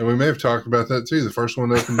 and we may have talked about that too. The first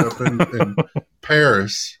one opened up in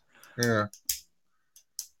Paris. Yeah,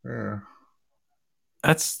 yeah.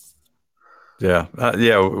 That's yeah.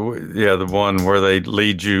 The one where they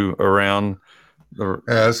lead you around. Yeah,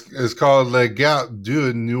 it's called Le Gap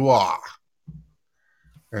du Noir.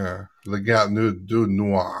 Yeah, Le Gap du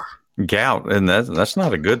Noir. Gout, and that's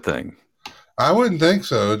not a good thing. I wouldn't think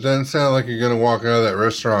so. It doesn't sound like you're going to walk out of that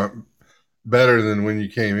restaurant better than when you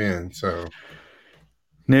came in. So,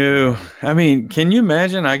 No, I mean, can you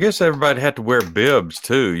imagine? I guess everybody had to wear bibs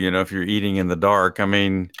too. If you're eating in the dark. I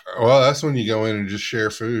mean, well, that's when you go in and just share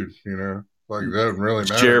food. Like it doesn't really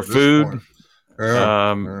matter share at this food. point.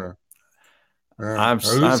 Yeah, Um, yeah. Yeah. I've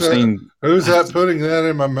Who's I've that? seen Who's that putting that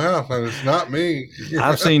in my mouth? And it's not me.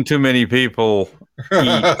 I've seen too many people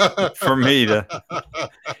eat for me to.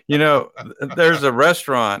 There's a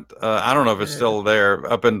restaurant. I don't know if it's still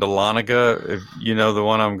there up in Dahlonega. If you know the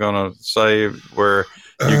one I'm going to say, where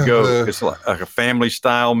you go, it's like a family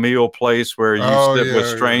style meal place where you sit with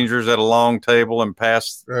strangers at a long table and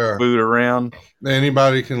pass food around.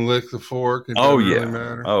 Anybody can lick the fork. It doesn't really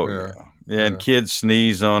matter. Yeah, and kids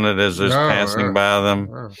sneeze on it as it's passing by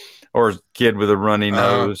them, or a kid with a runny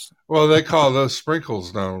nose. Well, they call those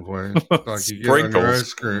sprinkles, Donald Wayne. Like you get on your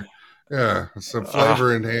ice cream. Yeah, it's a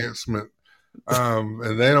flavor enhancement,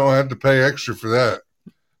 and they don't have to pay extra for that.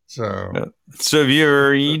 So have you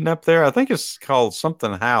ever eaten up there? I think it's called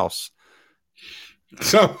something house.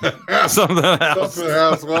 Something house. Something house. Something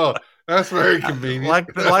house. Well, that's very convenient. Like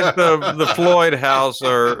the Floyd house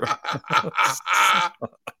or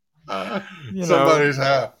somebody's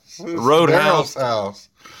house. Roadhouse house.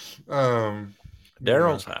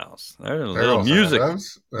 Daryl's house. There's a little music. No,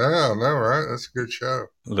 right? That's a good show.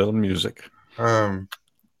 A little music.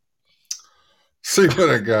 See what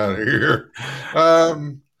I got here.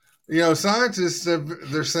 Scientists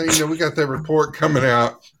they're saying we got that report coming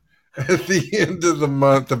out at the end of the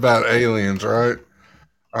month about aliens, right?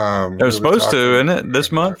 They're supposed to, isn't it?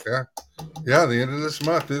 This month? Yeah, the end of this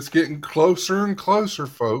month. It's getting closer and closer,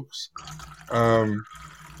 folks.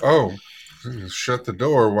 Shut the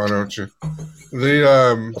door, why don't you?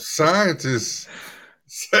 The scientists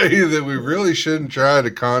say that we really shouldn't try to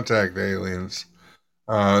contact aliens.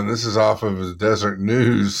 This is off of the Desert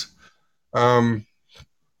News. And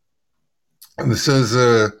this is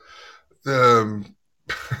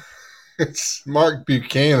it's Mark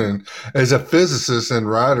Buchanan as a physicist and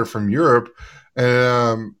writer from Europe,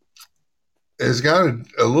 and has got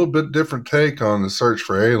a little bit different take on the search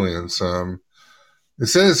for aliens. It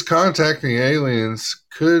says contacting aliens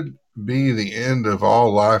could be the end of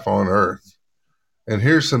all life on Earth. And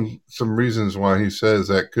here's some reasons why he says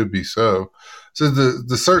that could be so. So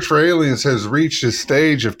the search for aliens has reached a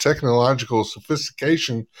stage of technological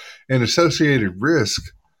sophistication and associated risk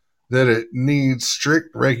that it needs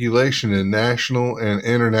strict regulation at national and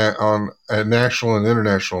international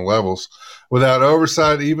levels. Without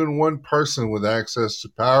oversight, even one person with access to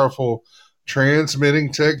powerful transmitting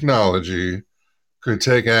technology could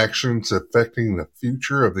take actions affecting the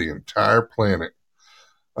future of the entire planet.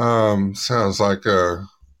 Sounds like a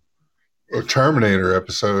Terminator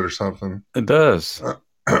episode or something. It does.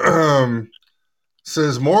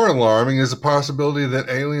 Says more alarming is the possibility that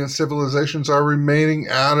alien civilizations are remaining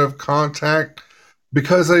out of contact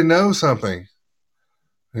because they know something.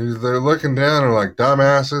 They're looking down and like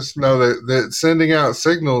dumbasses. No, that sending out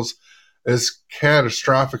signals is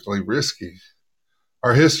catastrophically risky.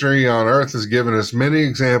 Our history on Earth has given us many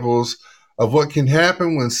examples of what can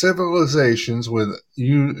happen when civilizations with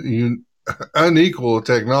unequal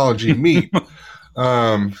technology meet.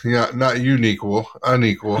 Not unequal,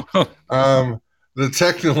 unequal. The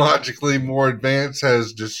technologically more advanced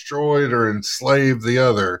has destroyed or enslaved the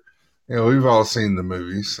other. We've all seen the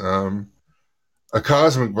movies. A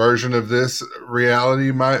cosmic version of this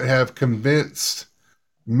reality might have convinced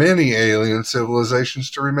many alien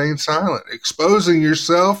civilizations to remain silent. Exposing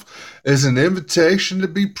yourself is an invitation to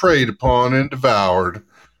be preyed upon and devoured.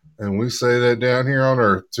 And we say that down here on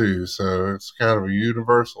Earth too, so it's kind of a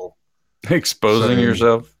universal. Exposing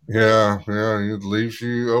yourself? Yeah, it leaves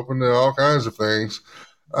you open to all kinds of things.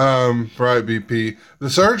 Right, BP. The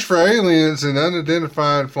search for aliens and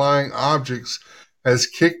unidentified flying objects has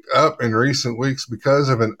kicked up in recent weeks because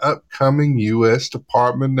of an upcoming U.S.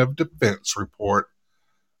 Department of Defense report,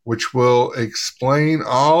 which will explain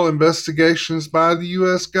all investigations by the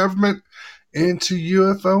U.S. government into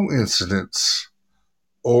UFO incidents.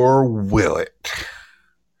 Or will it?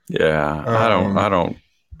 Yeah, I don't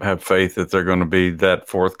have faith that they're going to be that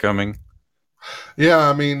forthcoming. Yeah,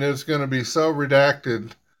 I mean, it's going to be so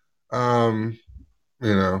redacted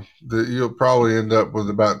that you'll probably end up with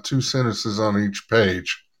about 2 sentences on each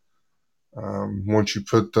page once you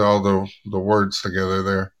put all the words together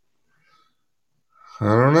there. I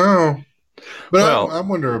don't know. But Well, I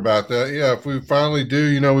wonder about that. Yeah, if we finally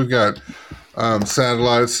do, we've got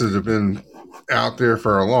satellites that have been out there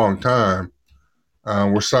for a long time.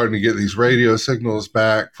 We're starting to get these radio signals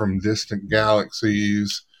back from distant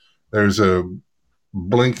galaxies. There's a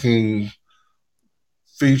blinking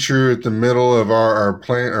feature at the middle of our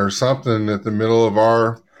planet, or something at the middle of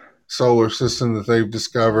our solar system that they've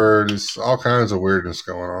discovered. It's all kinds of weirdness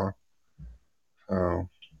going on. Oh,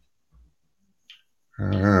 I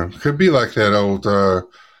don't know. Could be like that old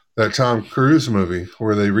that Tom Cruise movie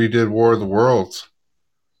where they redid War of the Worlds.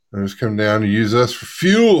 They just come down to use us for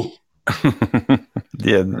fuel.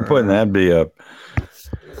 Yeah, wouldn't that be a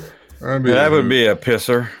that would be a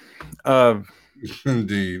pisser.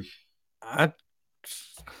 Indeed.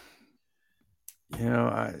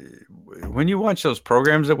 When you watch those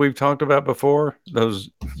programs that we've talked about before, those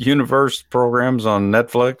universe programs on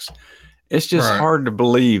Netflix, it's just hard to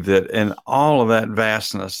believe that in all of that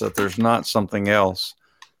vastness that there's not something else.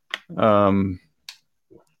 But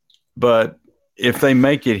if they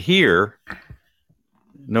make it here,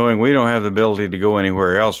 knowing we don't have the ability to go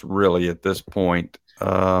anywhere else really at this point,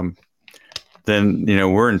 then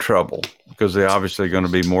we're in trouble because they're obviously going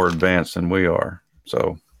to be more advanced than we are.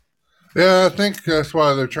 So. Yeah, I think that's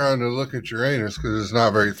why they're trying to look at Uranus, because it's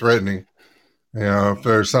not very threatening. If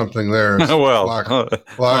there's something there, it's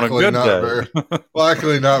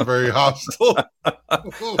likely not very hostile.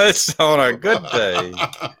 It's on a good day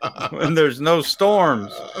when there's no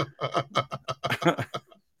storms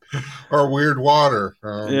or weird water.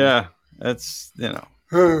 Yeah, that's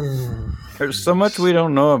there's so much we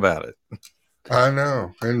don't know about it. I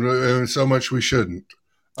know, and so much we shouldn't.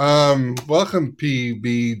 Welcome,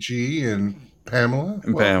 PBG and Pamela.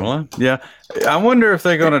 Pamela, yeah. I wonder if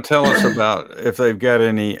they're going to tell us about if they've got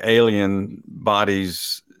any alien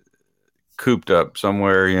bodies cooped up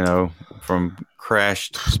somewhere, from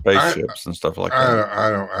crashed spaceships and stuff like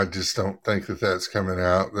that. I just don't think that that's coming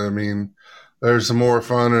out. I mean, there's more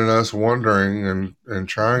fun in us wondering and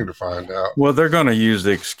trying to find out. Well, they're going to use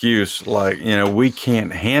the excuse like, we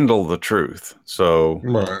can't handle the truth. So,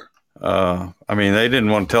 right. They didn't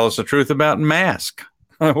want to tell us the truth about mask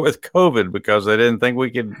with COVID because they didn't think we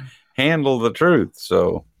could handle the truth.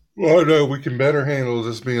 So, well, no, we can better handle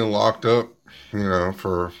this being locked up,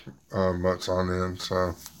 for months on end.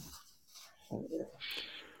 So,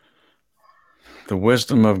 the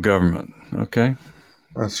wisdom of government. Okay,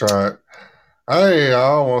 that's right. I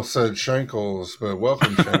almost said Shankles, but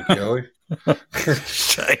welcome, Shank Kelly.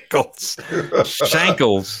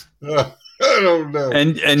 Shankles. I don't know.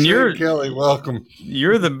 And you're Kelly, welcome.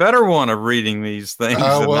 You're the better one of reading these things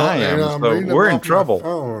than I am. So we're in trouble.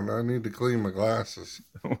 Phone. I need to clean my glasses.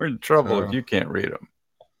 We're in trouble if you can't read them.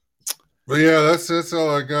 But yeah, that's all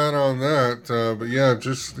I got on that. But yeah,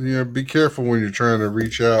 just be careful when you're trying to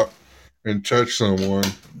reach out and touch someone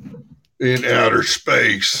in outer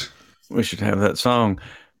space. We should have that song.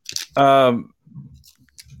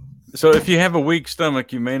 So if you have a weak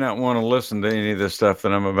stomach, you may not want to listen to any of this stuff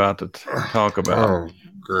that I'm about to talk about. Oh,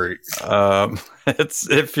 great.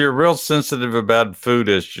 If you're real sensitive about food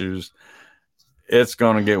issues, it's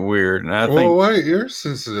going to get weird. And I think, wait, you're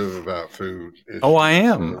sensitive about food issues. Oh, I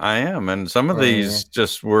am. And some of these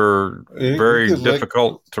just were very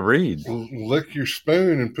difficult to read. Lick your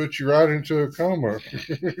spoon and put you right into a coma.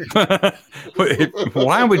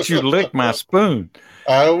 Why would you lick my spoon?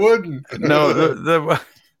 I wouldn't. No, the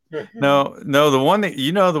one that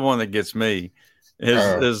the one that gets me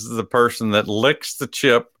is the person that licks the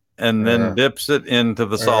chip and then dips it into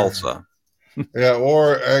the salsa. Yeah,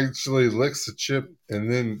 or actually licks the chip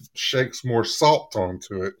and then shakes more salt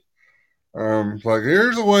onto it. Like,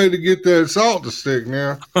 here's a way to get that salt to stick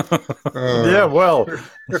now. Yeah, well,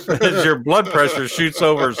 as your blood pressure shoots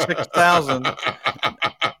over 6,000,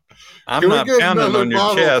 I'm not pounding on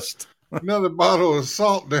your chest. Another bottle of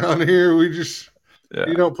salt down here.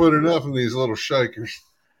 You don't put enough in these little shakers.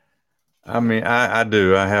 I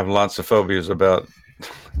do. I have lots of phobias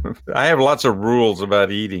I have lots of rules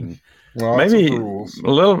about eating. Maybe a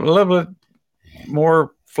little bit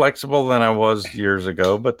more flexible than I was years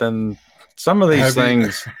ago, but then some of these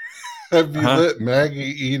things. Have you let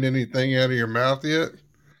Maggie eat anything out of your mouth yet?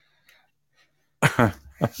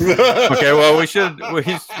 Okay, well, we should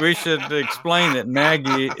explain that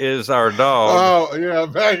Maggie is our dog. Oh yeah,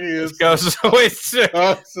 Maggie is.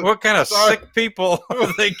 What kind of sick people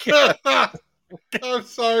are they get? I'm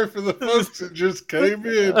sorry for the folks that just came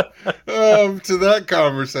in to that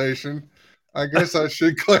conversation. I guess I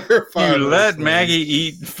should clarify. You let Maggie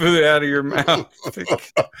eat food out of your mouth.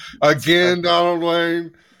 Again, Donald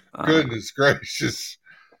Wayne. Goodness gracious.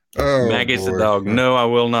 Oh, Maggie's the boy. dog. No, I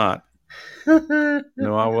will not.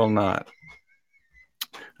 No, I will not.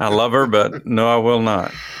 I love her, but no, I will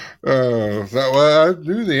not. Well, I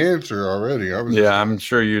knew the answer already. I'm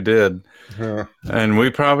sure you did. Yeah. And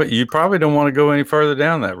you probably don't want to go any further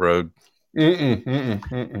down that road.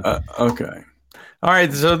 Okay. All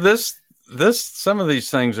right. So some of these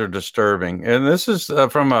things are disturbing, and this is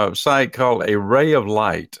from a site called A Ray of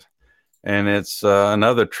Light, and it's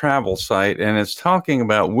another travel site, and it's talking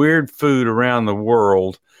about weird food around the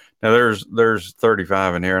world. Now there's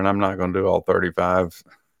 35 in here, and I'm not going to do all 35,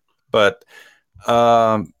 but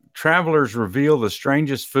travelers reveal the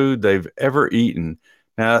strangest food they've ever eaten.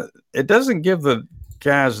 Now it doesn't give the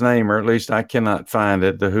guy's name, or at least I cannot find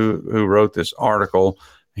it. Who wrote this article?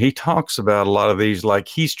 He talks about a lot of these, like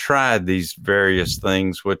he's tried these various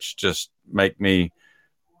things, which just make me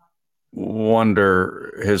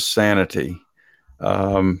wonder his sanity.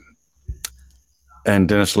 And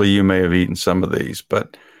Dennis Lee, you may have eaten some of these,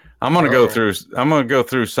 but I'm going to go through. I'm going to go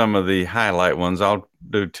through some of the highlight ones. I'll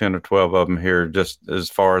do 10 or 12 of them here, just as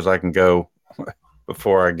far as I can go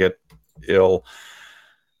before I get ill.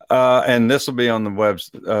 And this will be on the web,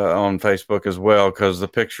 on Facebook as well, because the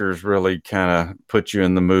pictures really kind of put you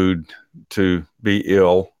in the mood to be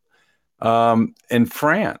ill. In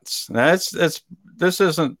France, now this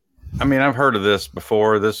isn't. I mean, I've heard of this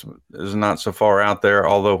before. This is not so far out there.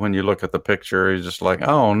 Although when you look at the picture, you're just like,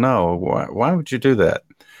 oh no, why would you do that?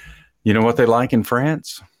 You know what they like in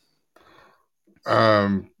France?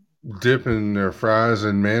 Dipping their fries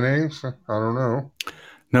in mayonnaise. I don't know.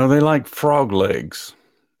 No, they like frog legs.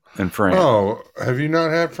 In France. Oh, have you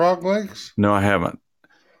not had frog legs? No, I haven't.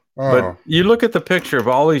 Oh. But you look at the picture of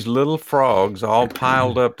all these little frogs all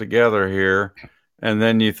piled up together here, and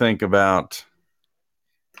then you think about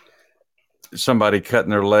somebody cutting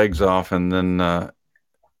their legs off and then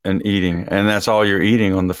and eating, and that's all you're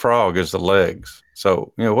eating on the frog is the legs.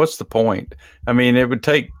 So, what's the point? I mean, it would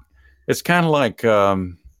take. It's kind of like.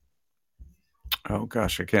 Oh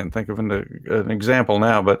gosh, I can't think of an example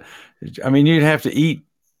now, but I mean, you'd have to eat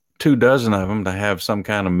 2 dozen of them to have some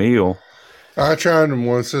kind of meal. I tried them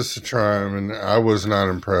once just to try them, and I was not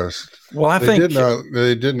impressed. Well,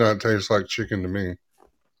 they did not taste like chicken to me.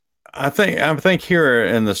 I think here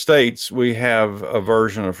in the States we have a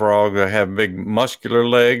version of frog that have big muscular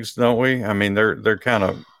legs, don't we? I mean, they're kind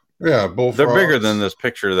of bullfrogs. They're bigger than this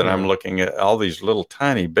picture that I'm looking at. All these little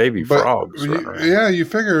tiny baby frogs. You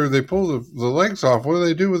figure they pull the legs off. What do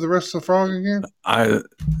they do with the rest of the frog again?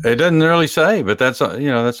 It doesn't really say, but that's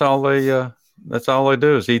all they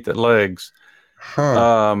do is eat the legs.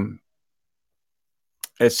 Huh.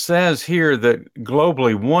 It says here that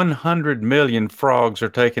globally 100 million frogs are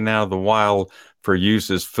taken out of the wild for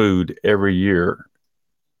use as food every year.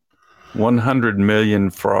 100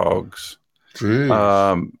 million frogs.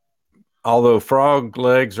 Jeez. Although frog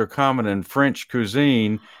legs are common in French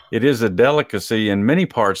cuisine, it is a delicacy in many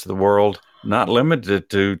parts of the world, not limited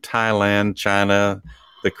to Thailand, China,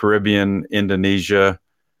 the Caribbean, Indonesia,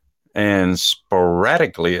 and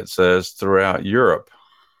sporadically, it says, throughout Europe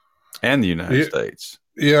and the United States.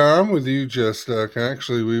 Yeah, I'm with you, Justuck.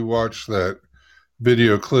 Actually, we watched that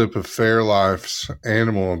video clip of Fairlife's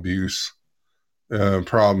animal abuse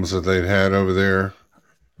problems that they'd had over there.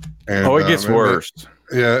 And, it gets worse.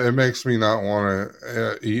 It makes me not want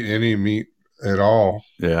to eat any meat at all.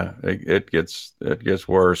 Yeah, it gets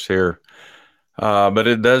worse here. But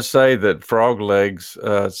it does say that frog legs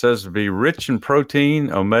says to be rich in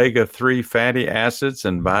protein, omega-3 fatty acids,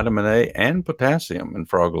 and vitamin A and potassium in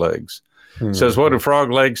frog legs. Says, what do frog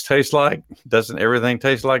legs taste like? Doesn't everything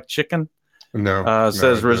taste like chicken? No.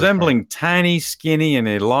 Says, resembling tiny, skinny, and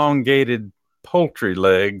elongated poultry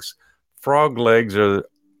legs, frog legs are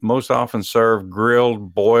most often served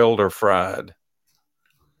grilled, boiled, or fried.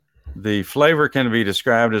 The flavor can be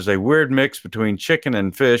described as a weird mix between chicken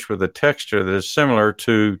and fish with a texture that is similar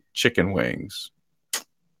to chicken wings.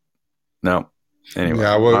 No. Anyway.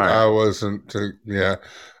 Yeah, I wasn't.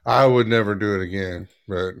 I would never do it again.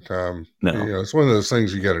 But, no. It's one of those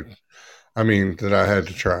things that I had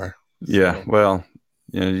to try. Yeah, well,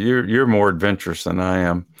 you're more adventurous than I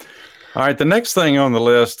am. All right, the next thing on the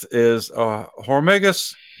list is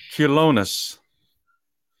Hormigus culonis.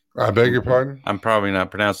 I beg your pardon? I'm probably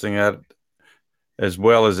not pronouncing that as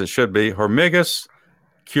well as it should be. Hormigus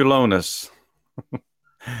culonis.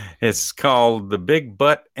 It's called the big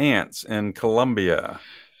butt ants in Colombia.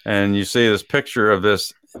 And you see this picture of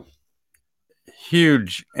this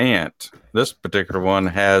huge ant. This particular one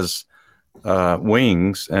has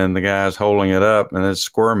wings, and the guy's holding it up and it's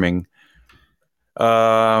squirming.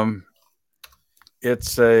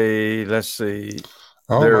 It's a, let's see.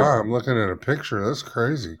 Oh my, I'm looking at a picture. That's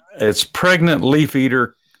crazy. It's pregnant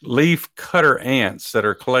leaf cutter ants that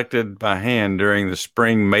are collected by hand during the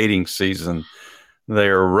spring mating season. They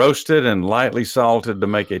are roasted and lightly salted to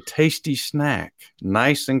make a tasty snack,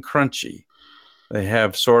 nice and crunchy. They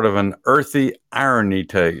have sort of an earthy, irony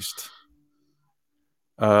taste.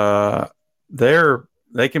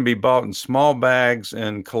 They can be bought in small bags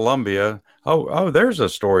in Colombia. Oh, there's a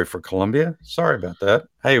story for Colombia. Sorry about that.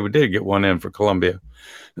 Hey, we did get one in for Colombia.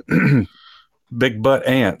 Big butt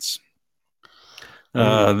ants.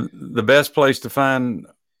 The best place to find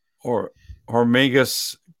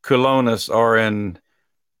Hormigas culonas are in,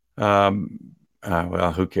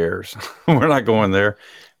 well, who cares? We're not going there.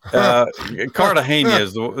 Cartagena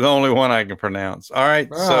is the only one I can pronounce. All right,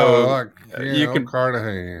 you can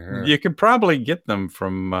Cartagena. You can probably get them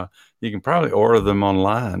from. You can probably order them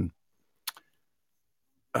online.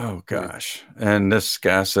 Oh gosh! And this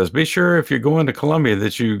guy says, "Be sure if you're going to Colombia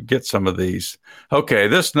that you get some of these." Okay,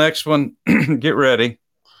 this next one, get ready.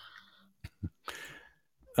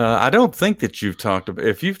 I don't think that you've talked about.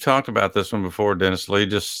 If you've talked about this one before, Dennis Lee,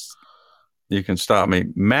 just you can stop me.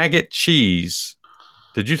 Maggot cheese.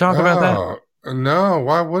 Did you talk about that? No,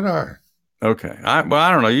 why would I? Okay. I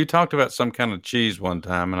don't know. You talked about some kind of cheese one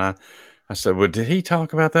time, and I said, well, did he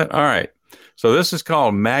talk about that? All right. So this is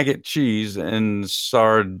called maggot cheese in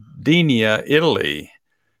Sardinia, Italy.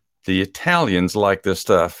 The Italians like this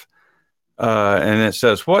stuff. And it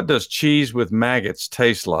says, what does cheese with maggots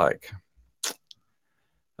taste like?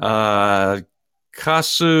 Casu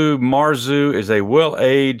Marzu is a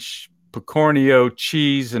well-aged Pecorino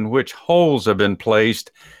cheese in which holes have been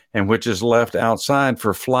placed and which is left outside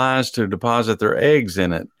for flies to deposit their eggs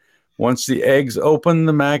in it. Once the eggs open,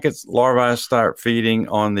 the maggots larvae start feeding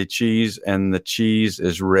on the cheese and the cheese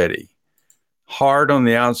is ready. Hard on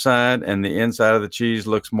the outside and the inside of the cheese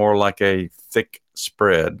looks more like a thick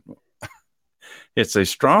spread. It's a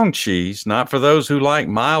strong cheese, not for those who like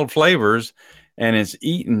mild flavors, and it's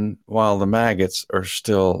eaten while the maggots are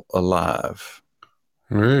still alive.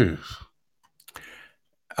 Yes.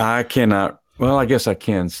 I cannot. Well, I guess I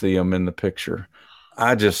can see them in the picture.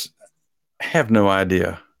 I just have no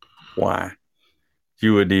idea why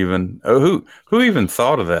you would even. Who even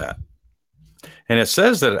thought of that? And it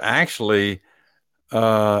says that actually,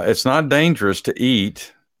 it's not dangerous to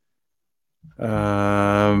eat.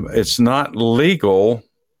 It's not legal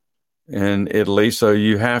in Italy, so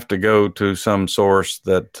you have to go to some source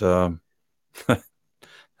that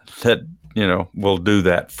that will do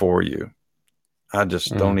that for you. I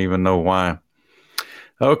just don't even know why.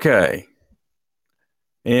 Okay.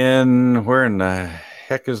 Where in the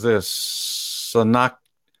heck is this?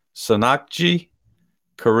 Sanakji,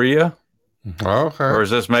 Korea? Okay. Or is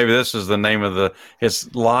this is the name of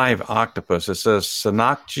it's live octopus. It says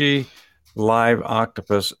Sanakji live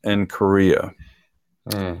octopus in Korea.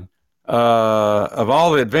 Of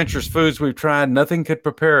all the adventurous foods we've tried, nothing could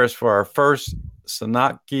prepare us for our first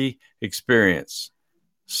Sanakji experience.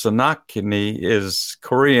 Sanakni is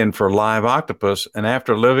Korean for live octopus, and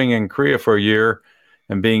after living in Korea for a year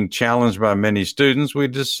and being challenged by many students, we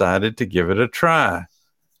decided to give it a try.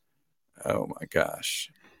 Oh my gosh.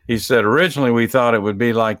 He said, originally we thought it would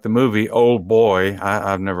be like the movie Old Boy.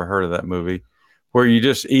 I've never heard of that movie, where you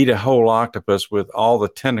just eat a whole octopus with all the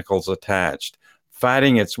tentacles attached,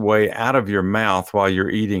 fighting its way out of your mouth while you're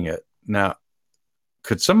eating it. Now,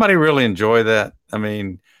 could somebody really enjoy that? I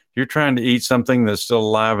mean, you're trying to eat something that's still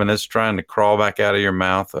alive and it's trying to crawl back out of your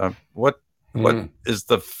mouth. What is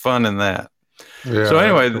the fun in that? Yeah, so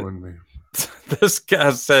anyway, this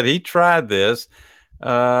guy said he tried this.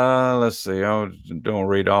 Let's see. I don't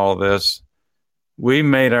read all this. We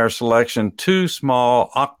made our selection. 2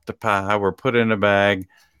 small octopi were put in a bag.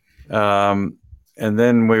 And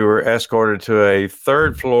then we were escorted to a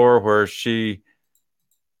 3rd floor where it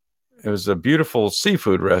was a beautiful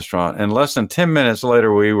seafood restaurant. And less than 10 minutes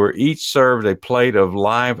later, we were each served a plate of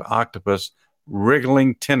live octopus,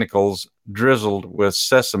 wriggling tentacles drizzled with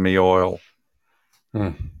sesame oil.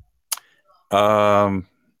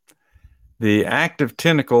 The active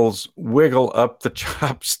tentacles wiggle up the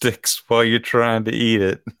chopsticks while you're trying to eat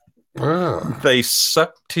it. They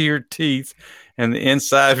suck to your teeth and the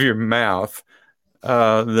inside of your mouth.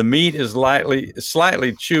 The meat is slightly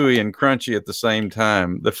chewy and crunchy at the same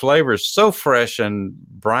time. The flavor is so fresh and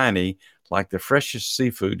briny, like the freshest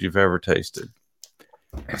seafood you've ever tasted.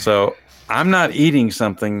 So I'm not eating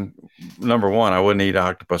something. Number one, I wouldn't eat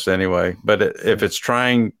octopus anyway. But if it's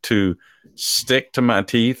trying to stick to my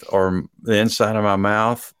teeth or the inside of my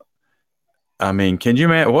mouth, I mean, can you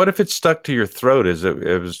imagine? What if it stuck to your throat as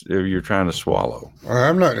if you're trying to swallow?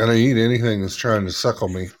 I'm not going to eat anything that's trying to suckle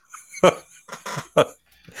me.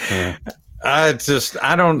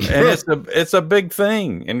 I don't, and it's a big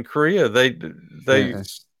thing in Korea. They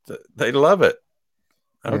love it.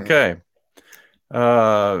 Okay.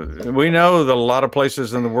 We know that a lot of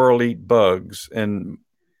places in the world eat bugs. In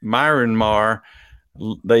Myanmar,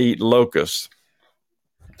 they eat locusts.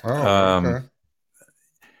 Oh, okay.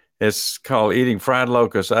 It's called eating fried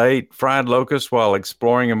locusts. I ate fried locusts while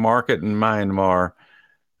exploring a market in Myanmar.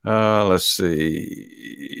 Let's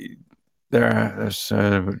see.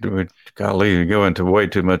 Golly, go into way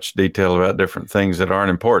too much detail about different things that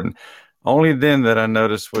aren't important. Only then that I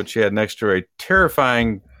noticed what she had next to her, a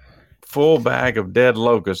terrifying full bag of dead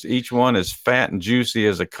locusts. Each one is fat and juicy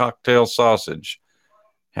as a cocktail sausage.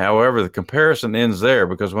 However, the comparison ends there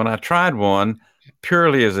because when I tried one,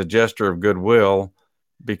 purely as a gesture of goodwill,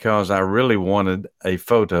 because I really wanted a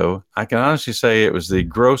photo, I can honestly say it was the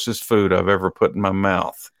grossest food I've ever put in my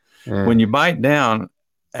mouth. When you bite down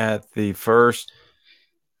at first,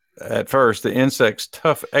 the insect's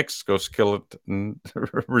tough exoskeleton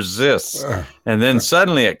resists, and then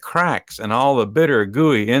suddenly it cracks and all the bitter,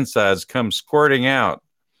 gooey insides come squirting out.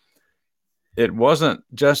 It wasn't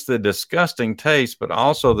just the disgusting taste, but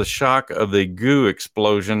also the shock of the goo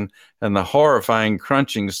explosion and the horrifying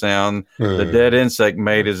crunching sound the dead insect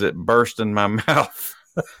made as it burst in my mouth.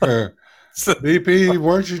 BP,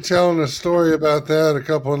 weren't you telling a story about that a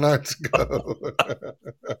couple of nights ago?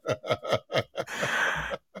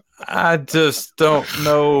 I just don't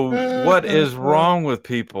know what is wrong with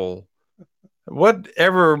people.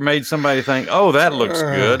 Whatever made somebody think, oh, that looks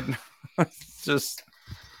good? Just...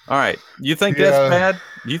 All right. You think that's bad?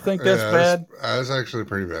 You think that's bad? That's actually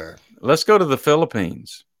pretty bad. Let's go to the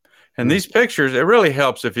Philippines. And these pictures, it really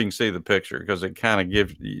helps if you can see the picture because it kind of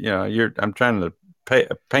gives, I'm trying to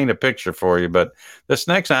paint a picture for you. But this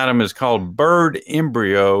next item is called bird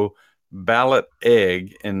embryo ballot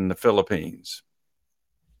egg in the Philippines.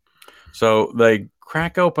 So they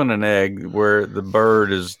crack open an egg where the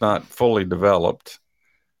bird is not fully developed.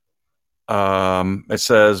 It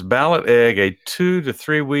says ballot egg, a 2 to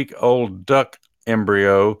 3 week old duck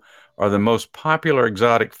embryo are the most popular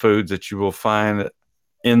exotic foods that you will find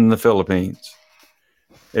in the Philippines.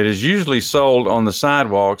 It is usually sold on the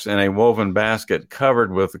sidewalks in a woven basket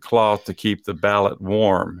covered with a cloth to keep the ballot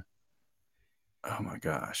warm. Oh my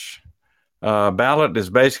gosh. Ballot is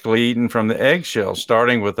basically eaten from the eggshell,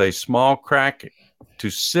 starting with a small crack to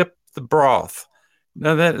sip the broth.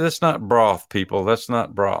 No, that's not broth, people. That's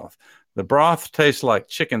not broth. The broth tastes like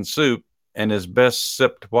chicken soup and is best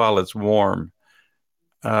sipped while it's warm.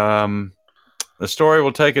 The story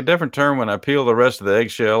will take a different turn when I peeled the rest of the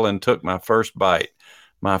eggshell and took my first bite.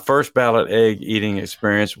 My first ballot egg eating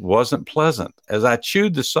experience wasn't pleasant. As I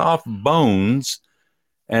chewed the soft bones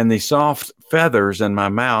and the soft feathers in my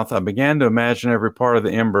mouth, I began to imagine every part of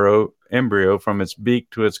the embryo from its beak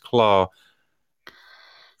to its claw.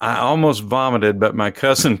 I almost vomited, but my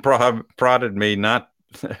cousin prodded me not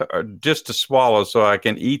just to swallow so I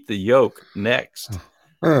can eat the yolk next,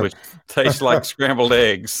 which tastes like scrambled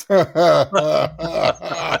eggs.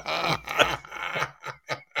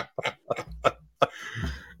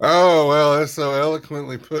 Oh, well, that's so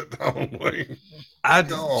eloquently put on. People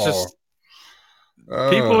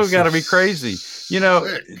have got to be crazy.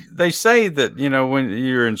 They say that, when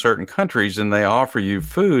you're in certain countries and they offer you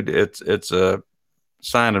food, it's a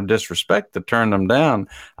sign of disrespect to turn them down.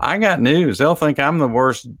 I got news. They'll think I'm the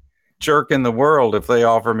worst jerk in the world if they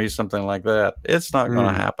offer me something like that. It's not going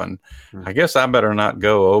to happen. I guess I better not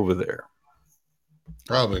go over there.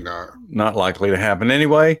 Probably not. Not likely to happen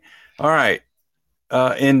anyway. All right.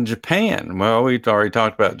 In Japan, well, we've already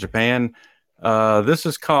talked about Japan. This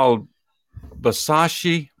is called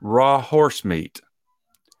Basashi raw horse meat.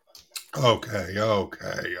 Okay.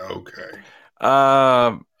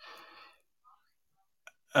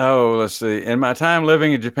 Let's see. In my time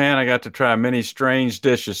living in Japan, I got to try many strange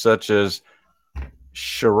dishes such as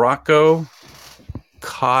shirako,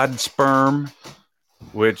 cod sperm,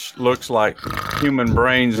 which looks like human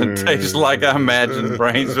brains and tastes like I imagine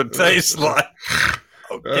brains would taste like.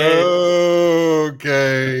 Okay.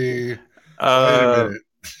 Wait a minute.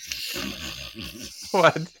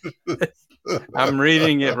 What? I'm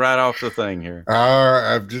reading it right off the thing here.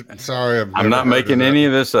 I'm not making any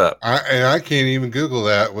of this up. I can't even Google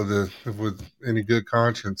that with any good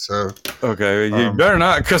conscience. So okay, you better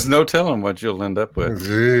not, because no telling what you'll end up with.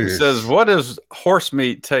 Geez. It says, "What does horse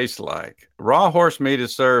meat taste like?" Raw horse meat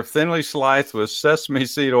is served thinly sliced with sesame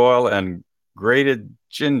seed oil and grated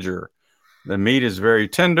ginger. The meat is very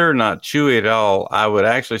tender, not chewy at all. I would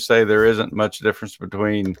actually say there isn't much difference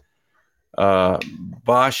between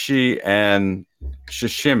bashi and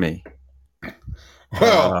sashimi.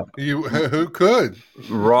 Well, who could?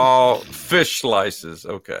 Raw fish slices.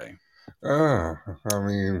 Okay. I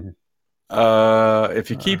mean, if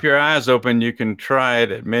you keep your eyes open, you can try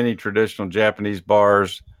it at many traditional Japanese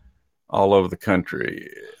bars all over the country.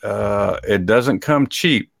 It doesn't come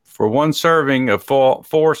cheap. For one serving of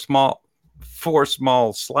four small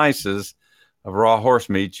slices of raw horse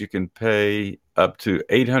meat, you can pay up to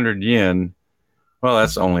 800 yen. Well,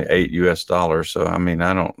 that's only $8. So, I mean,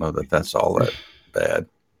 I don't know that that's all that bad.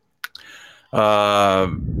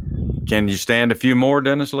 Can you stand a few more,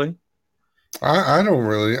 Dennis Lee? I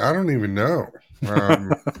don't even know.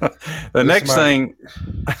 The next thing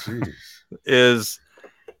is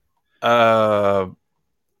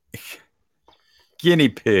guinea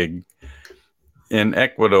pig in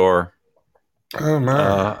Ecuador. Oh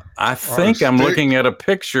my! I think I'm looking at a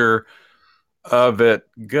picture of it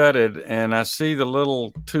gutted, and I see the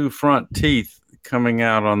little two front teeth coming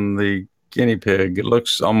out on the guinea pig. It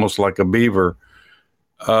looks almost like a beaver.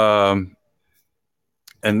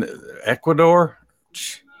 And Ecuador,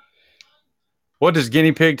 what does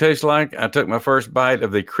guinea pig taste like? I took my first bite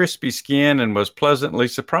of the crispy skin and was pleasantly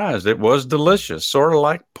surprised. It was delicious, sort of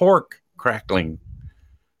like pork crackling.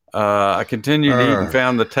 I continued to eat and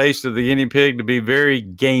found the taste of the guinea pig to be very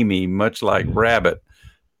gamey, much like rabbit.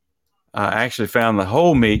 I actually found the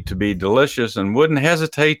whole meat to be delicious and wouldn't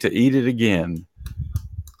hesitate to eat it again.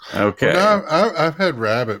 Okay. Well, I've had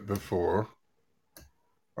rabbit before.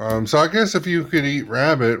 So I guess if you could eat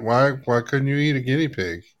rabbit, why couldn't you eat a guinea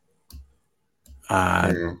pig?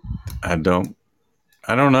 I don't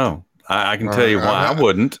know. I can tell you why I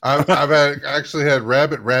wouldn't. I've actually had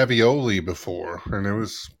rabbit ravioli before, and it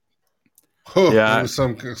was it was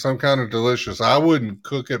some kind of delicious. I wouldn't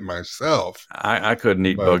cook it myself. I couldn't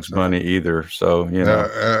eat Bugs Bunny either, so you know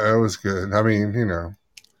it was good. I mean, you know,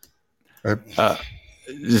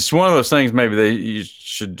 it's one of those things. Maybe you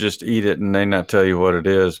should just eat it and they not tell you what it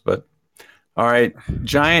is. But all right,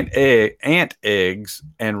 giant ant eggs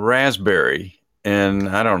and raspberry. And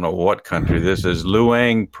I don't know what country this is.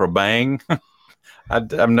 Luang Prabang.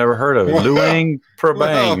 I've never heard of it. Luang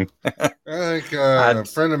Prabang. Well, I think a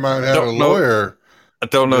friend of mine had a lawyer. I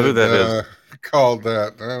don't know who that is. Called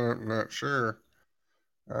that. I'm not sure.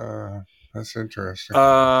 That's interesting.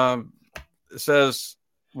 It says,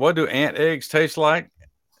 what do ant eggs taste like?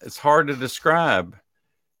 It's hard to describe.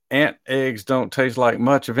 Ant eggs don't taste like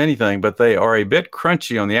much of anything, but they are a bit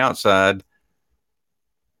crunchy on the outside.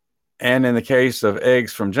 And in the case of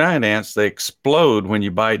eggs from giant ants, they explode when you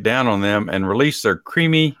bite down on them and release their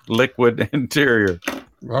creamy liquid interior.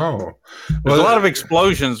 Oh. There's a lot of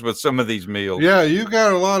explosions with some of these meals. Yeah, you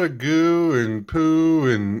got a lot of goo and poo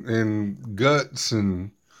and guts and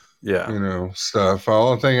stuff. The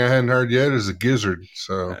only thing I hadn't heard yet is a gizzard.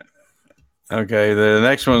 So okay, the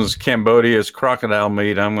next one's Cambodia's crocodile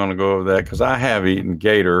meat. I'm going to go over that because I have eaten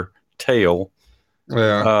gator tail.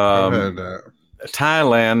 Yeah, I've had that.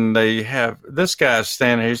 Thailand, they have this guy's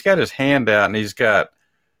standing here. He's got his hand out and he's got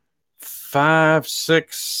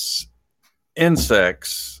 5-6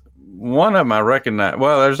 insects. One of them I recognize.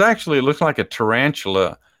 Well, there's actually, it looks like a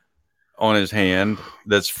tarantula on his hand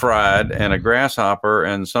that's fried, and a grasshopper,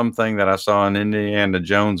 and something that I saw in Indiana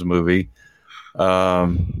Jones movie.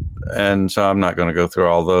 And so I'm not going to go through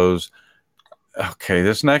all those. Okay,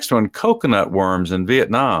 this next one, coconut worms in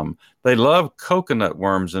Vietnam. They love coconut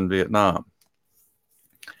worms in Vietnam.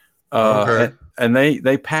 Okay. And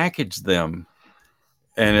they package them,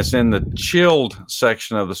 and it's in the chilled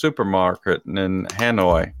section of the supermarket in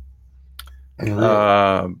Hanoi.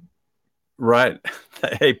 Right,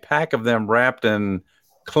 a pack of them wrapped in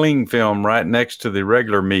cling film right next to the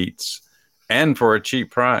regular meats, and for a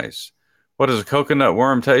cheap price. What does a coconut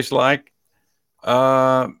worm taste like?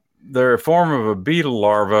 They're a form of a beetle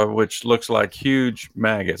larva, which looks like huge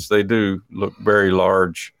maggots. They do look very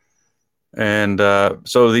large. And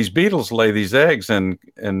so these beetles lay these eggs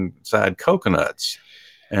inside coconuts,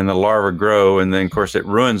 and the larvae grow. And then, of course, it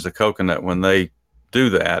ruins the coconut when they do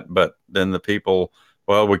that. But then the people,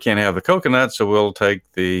 well, we can't have the coconut, so we'll take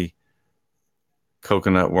the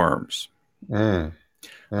coconut worms.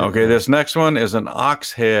 Okay, this next one is an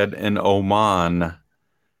ox head in Oman.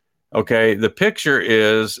 Okay, the picture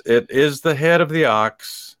is, it is the head of the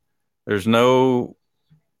ox. There's no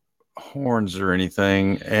horns or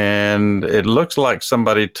anything, and it looks like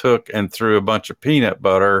somebody took and threw a bunch of peanut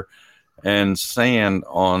butter and sand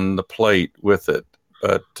on the plate with it.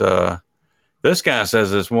 But this guy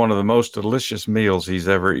says it's one of the most delicious meals he's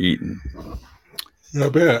ever eaten. I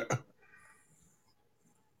bet.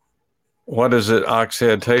 What does it ox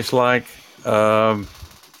head taste like?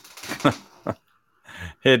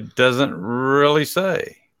 It doesn't really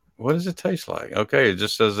say. What does it taste like? Okay, it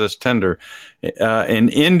just says it's tender. In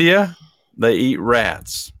India, they eat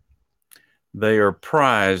rats. They are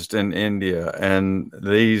prized in India, and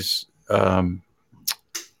these it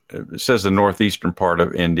says the northeastern part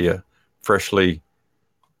of India, freshly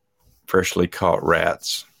caught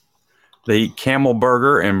rats. They eat camel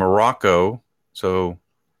burger in Morocco. So,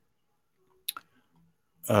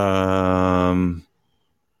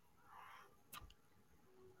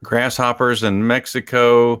 grasshoppers in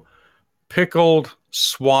Mexico, pickled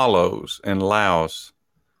swallows in Laos.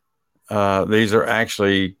 These are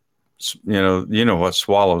actually, you know what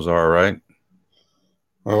swallows are, right?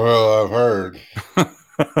 Well, I've heard.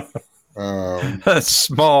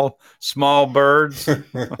 Small birds.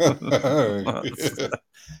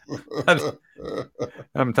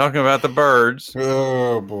 I'm talking about the birds.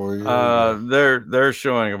 Oh boy! They're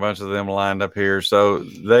showing a bunch of them lined up here. So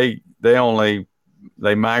they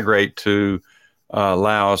migrate to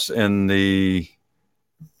Laos in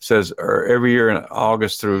says every year in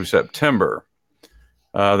August through September.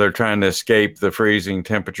 They're trying to escape the freezing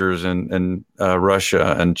temperatures in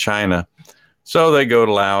Russia and China. So they go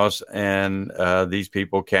to Laos, and these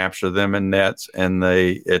people capture them in nets, and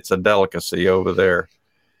it's a delicacy over there.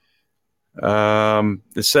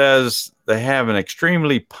 It says they have an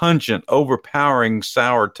extremely pungent, overpowering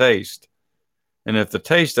sour taste. And if the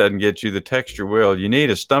taste doesn't get you, the texture will. You need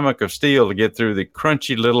a stomach of steel to get through the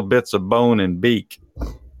crunchy little bits of bone and beak.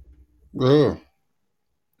 Ugh.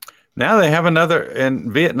 Now they have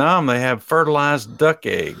in Vietnam, they have fertilized duck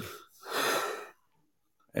egg.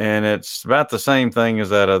 And it's about the same thing as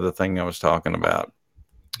that other thing I was talking about.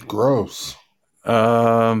 Gross.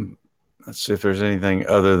 Let's see if there's anything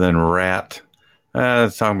other than rat.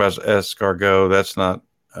 It's talking about escargot. That's not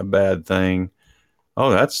a bad thing. Oh,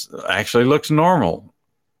 that's actually looks normal.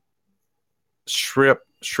 Shrimp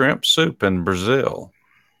soup in Brazil.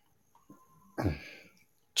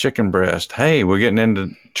 Chicken breast. Hey, we're getting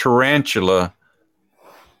into tarantula.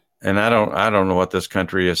 And I don't know what this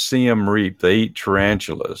country is. Siem Reap. They eat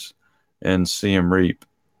tarantulas in Siem Reap.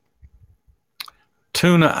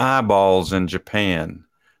 Tuna eyeballs in Japan.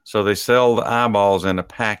 So they sell the eyeballs in a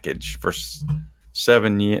package for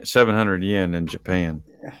 700 yen in Japan.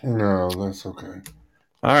 No, that's okay.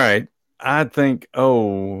 All right. I think,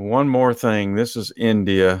 one more thing. This is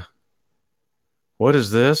India. What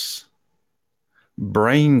is this?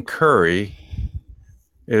 Brain curry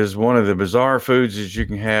is one of the bizarre foods that you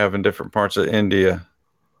can have in different parts of India.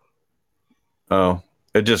 Oh,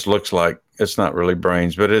 it just looks like it's not really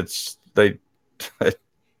brains, but it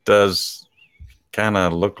does kind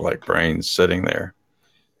of look like brains sitting there.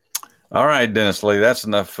 All right, Dennis Lee, that's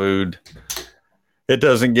enough food. It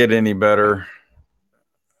doesn't get any better,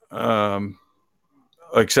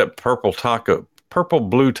 except purple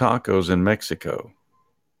blue tacos in Mexico.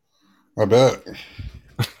 I bet.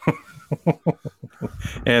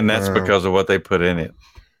 And that's because of what they put in it.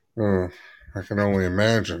 I can only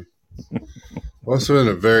imagine. Well, it's been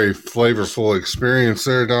a very flavorful experience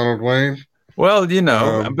there, Donald Wayne. Well,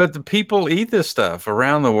 but the people eat this stuff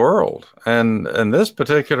around the world. And this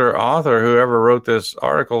particular author, whoever wrote this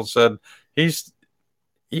article, said he's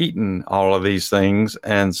eaten all of these things,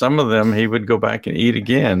 and some of them he would go back and eat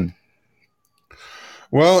again.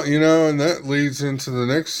 Well, and that leads into the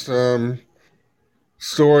next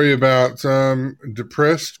story about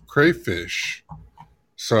depressed crayfish.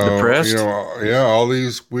 So, depressed? All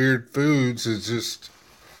these weird foods has just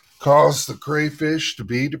caused the crayfish to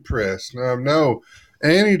be depressed. Now, no,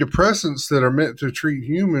 antidepressants that are meant to treat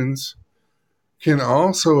humans can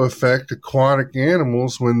also affect aquatic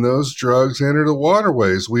animals when those drugs enter the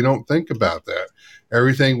waterways. We don't think about that.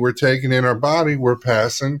 Everything we're taking in our body, we're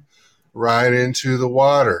passing right into the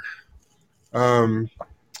water.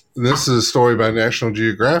 This is a story by National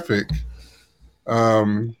Geographic.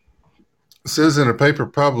 It says in a paper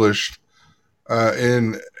published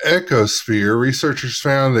in Ecosphere, researchers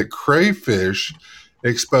found that crayfish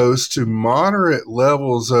exposed to moderate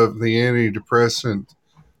levels of the antidepressant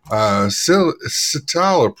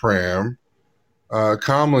citalopram,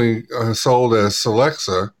 commonly sold as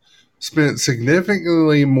Celexa, spent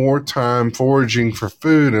significantly more time foraging for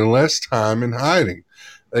food and less time in hiding.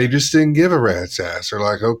 They just didn't give a rat's ass. They're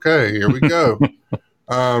like, okay, here we go.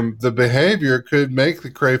 The behavior could make the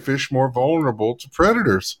crayfish more vulnerable to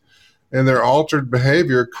predators, and their altered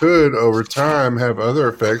behavior could, over time, have other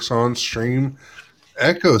effects on stream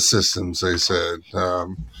ecosystems, they said.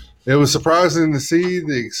 It was surprising to see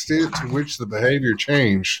the extent to which the behavior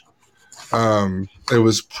changed. It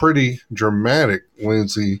was pretty dramatic,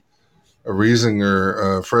 Lindsay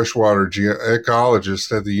Riesinger, freshwater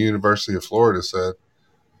ecologist at the University of Florida, said.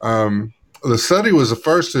 The study was the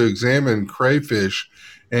first to examine crayfish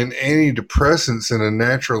and antidepressants in a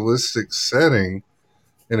naturalistic setting,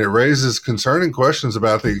 and it raises concerning questions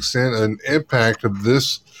about the extent and impact of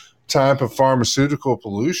this type of pharmaceutical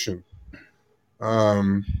pollution.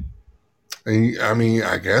 And, I mean,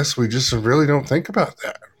 I guess we just really don't think about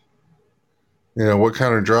that. What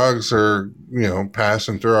kind of drugs are,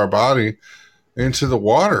 passing through our body into the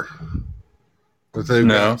water that they've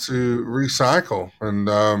got to recycle. And,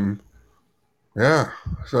 yeah.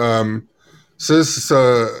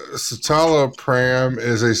 Citalopram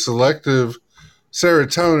is a selective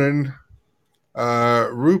serotonin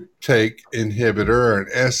reuptake inhibitor, or an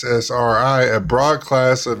SSRI, a broad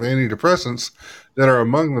class of antidepressants that are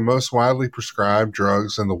among the most widely prescribed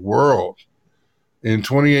drugs in the world. In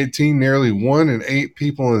 2018, nearly 1 in 8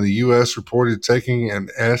 people in the U.S. reported taking an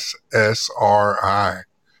SSRI.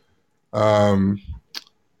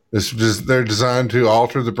 They're designed to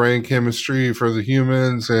alter the brain chemistry for the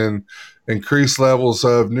humans and increase levels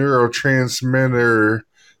of neurotransmitter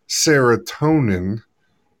serotonin,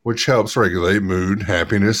 which helps regulate mood,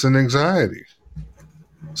 happiness, and anxiety.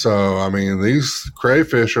 So, I mean, these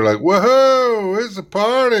crayfish are like, whoa, it's a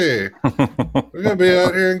party. We're going to be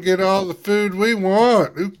out here and get all the food we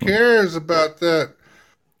want. Who cares about that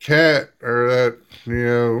cat or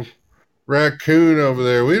that, raccoon over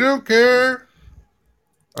there? We don't care.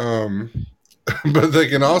 But they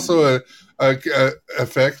can also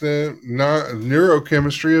affect the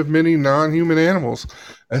neurochemistry of many non-human animals,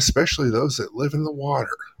 especially those that live in the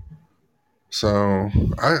water. So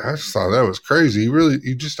I just thought that was crazy.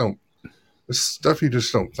 You just don't, this stuff you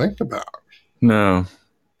just don't think about. No.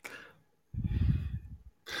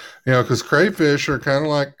 Because crayfish are kind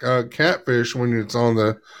of like catfish when it's on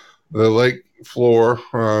the lake floor.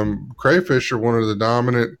 Crayfish are one of the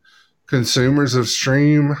dominant consumers of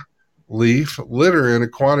stream leaf litter and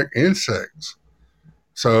aquatic insects.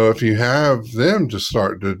 So if you have them to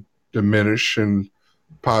start to diminish in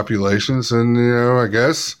populations, then, I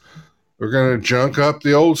guess we're going to junk up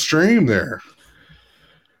the old stream there.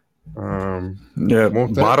 Yeah,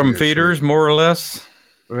 bottom feeders, more or less.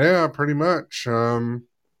 Yeah, pretty much.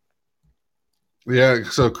 Yeah,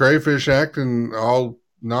 so crayfish acting all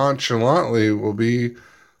nonchalantly will be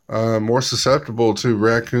more susceptible to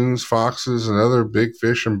raccoons, foxes, and other big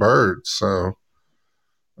fish and birds. So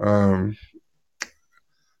they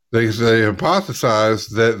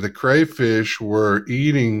hypothesized that the crayfish were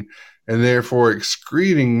eating and therefore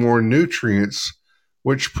excreting more nutrients,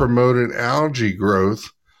 which promoted algae growth.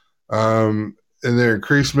 And their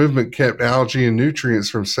increased movement kept algae and nutrients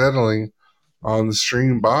from settling on the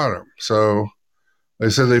stream bottom. So they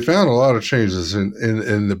said they found a lot of changes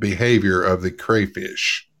in the behavior of the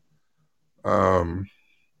crayfish. So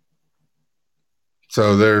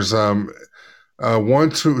there's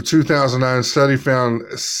 2009 study found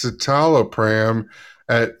citalopram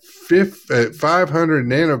at 500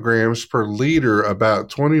 nanograms per liter about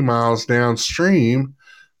 20 miles downstream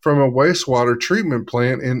from a wastewater treatment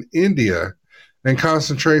plant in India, and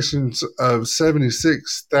concentrations of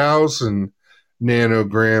 76,000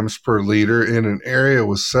 nanograms per liter in an area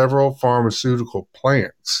with several pharmaceutical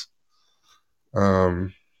plants. So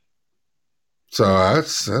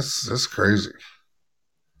that's crazy.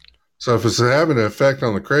 So if it's having an effect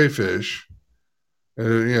on the crayfish,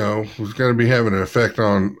 it's going to be having an effect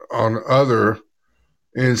on other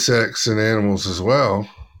insects and animals as well.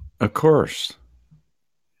 Of course.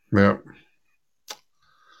 Yep.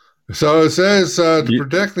 So it says to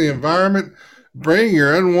protect the environment, bring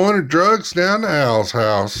your unwanted drugs down to Al's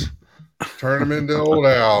house. Turn them into old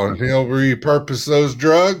Al, and he'll repurpose those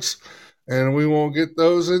drugs, and we won't get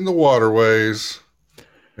those in the waterways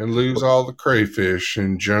and lose all the crayfish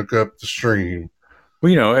and junk up the stream.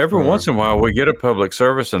 Well, every once in a while we get a public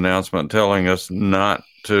service announcement telling us not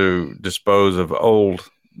to dispose of old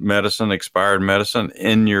medicine, expired medicine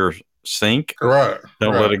in your sink. Right.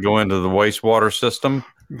 Don't let it go into the wastewater system.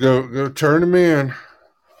 Go turn them in.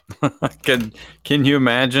 Can you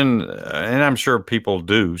imagine? And I'm sure people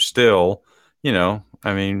do still,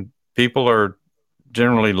 people are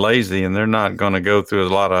generally lazy and they're not going to go through a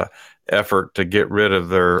lot of effort to get rid of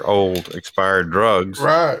their old expired drugs.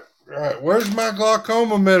 Right. Where's my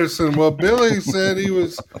glaucoma medicine? Well, Billy said he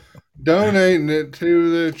was donating it to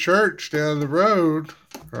the church down the road.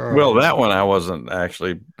 Well, that one I wasn't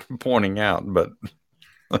actually pointing out, but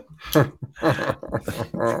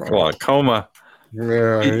glaucoma.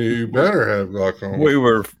 Yeah, you better have glaucoma. We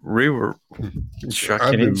were. I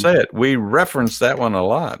can't even say it. We referenced that one a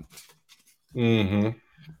lot. Mm-hmm.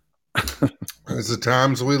 It's the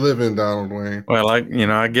times we live in, Donald Wayne. Well,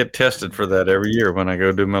 I get tested for that every year when I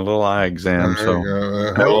go do my little eye exam. There So you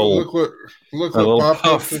go. I have Look a what little popped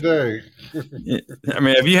up puff. today. I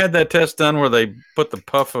mean, have you had that test done where they put the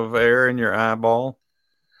puff of air in your eyeball?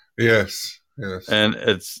 Yes. And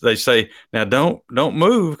they say, now don't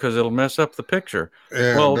move because it'll mess up the picture.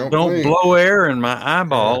 Yeah, Well, don't don't blink. blow air in my Yeah,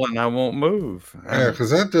 eyeball and I won't move.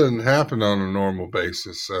 because that doesn't happen on a normal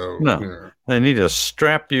basis. So, No, they need to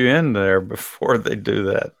strap you in there before they do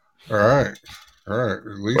that. All right. At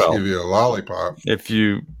least Well, give you a lollipop. if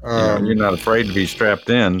you're not afraid to be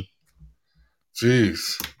strapped in.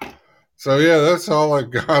 Jeez. So yeah, that's all I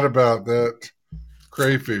got about that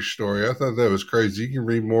crayfish story. I thought that was crazy. You can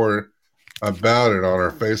read more about it on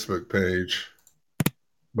our Facebook page.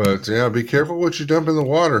 But yeah, be careful what you dump in the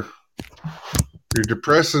water. You're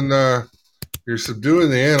depressing. You're subduing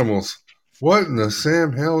the animals. What in the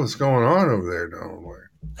Sam hell is going on over there, Donald Wayne?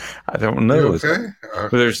 I don't know. You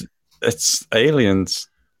okay? It's aliens.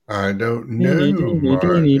 I don't know,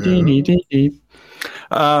 Martin.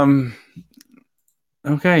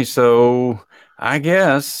 Okay, so I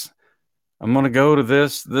guess I'm going to go to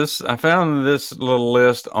this. I found this little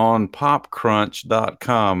list on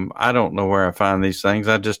popcrunch.com. I don't know where I find these things.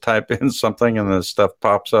 I just type in something and the stuff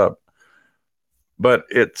pops up. But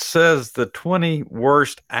it says the 20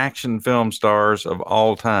 worst action film stars of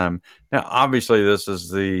all time. Now, obviously, this is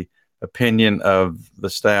the opinion of the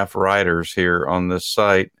staff writers here on this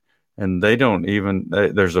site. And they don't even,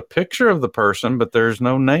 there's a picture of the person, but there's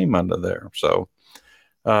no name under there. So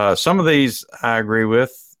some of these I agree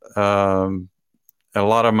with. A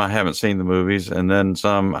lot of them I haven't seen the movies. And then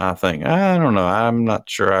some I think, I don't know. I'm not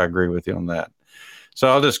sure I agree with you on that. So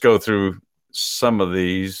I'll just go through some of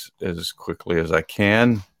these as quickly as I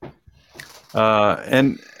can.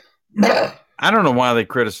 And I don't know why they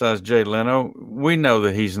criticize Jay Leno. We know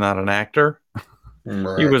that he's not an actor.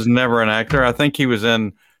 Right. He was never an actor. I think he was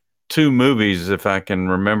in 2 movies, if I can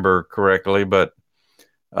remember correctly. But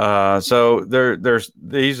so there's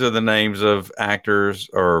these are the names of actors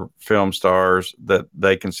or film stars that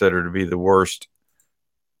they consider to be the worst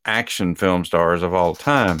action film stars of all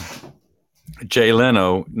time. Jay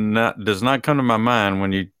Leno does not come to my mind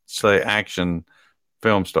when you say action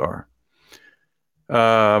film star.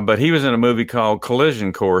 But he was in a movie called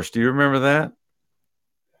Collision Course. Do you remember that?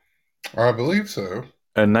 I believe so.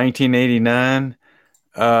 In 1989.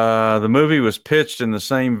 The movie was pitched in the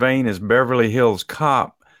same vein as Beverly Hills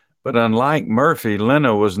Cop, but unlike Murphy,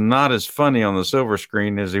 Leno was not as funny on the silver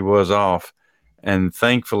screen as he was off, and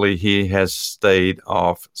thankfully he has stayed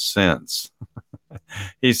off since.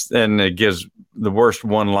 And it gives the worst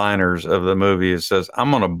one-liners of the movie. It says,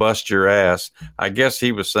 "I'm gonna bust your ass." I guess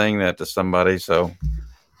he was saying that to somebody. So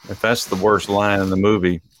if that's the worst line in the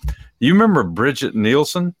movie, you remember Bridget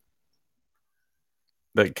Nielsen?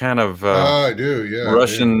 That kind of I do, yeah.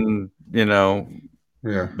 Russian,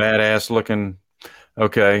 badass looking.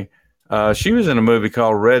 Okay. She was in a movie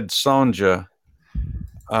called Red Sonja.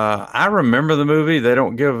 I remember the movie. They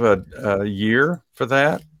don't give a year for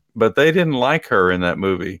that, but they didn't like her in that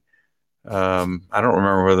movie. I don't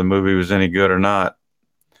remember whether the movie was any good or not,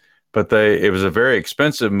 but it was a very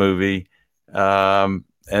expensive movie. And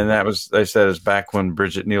they said it's back when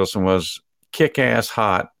Bridget Nielsen was kick-ass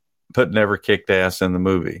hot, but never kicked ass in the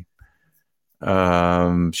movie.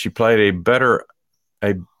 She played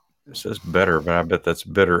it says better, but I bet that's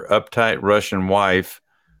bitter, uptight Russian wife.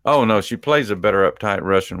 Oh no, she plays a better uptight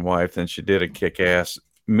Russian wife than she did a kick-ass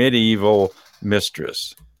medieval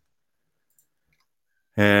mistress.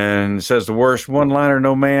 And it says the worst one-liner: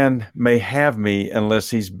 "No man may have me unless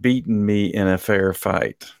he's beaten me in a fair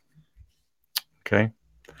fight." Okay.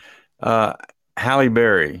 Halle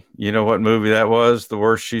Berry, you know what movie that was? The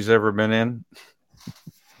worst she's ever been in?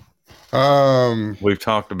 We've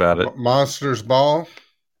talked about it. Monsters Ball?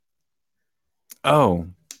 Oh.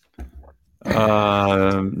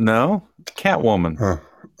 No. Catwoman. Huh.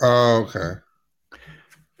 Oh, okay.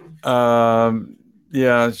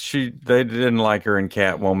 Yeah, they didn't like her in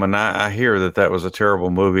Catwoman. I hear that was a terrible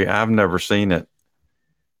movie. I've never seen it,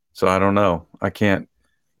 so I don't know. I can't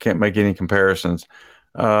make any comparisons.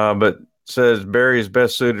 But says Barry is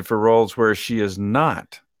best suited for roles where she is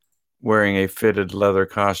not wearing a fitted leather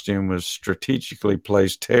costume with strategically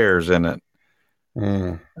placed tears in it.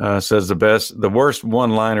 Says the worst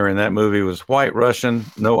one-liner in that movie was "White Russian,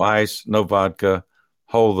 no ice, no vodka,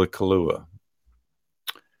 hold the Kahlua."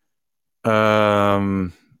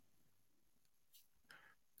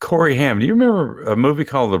 Corey Haim, do you remember a movie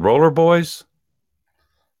called The Roller Boys?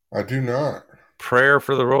 I do not. Prayer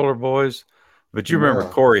for the Roller Boys, but you remember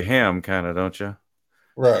Corey Haim, kind of, don't you?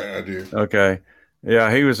 Right, I do. Okay.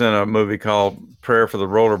 Yeah, he was in a movie called Prayer for the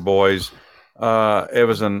Roller Boys. It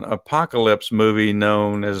was an apocalypse movie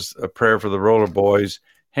known as A Prayer for the Roller Boys.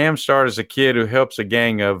 Ham starred as a kid who helps a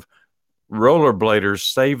gang of rollerbladers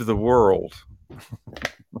save the world.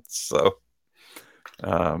 So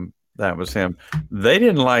that was him. They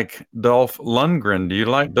didn't like Dolph Lundgren. Do you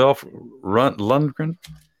like Dolph Lundgren?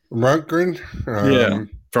 Rundgren? Yeah,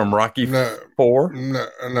 from Rocky No, Four. no,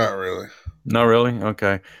 not really. No, really?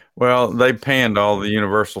 Okay. Well, they panned all the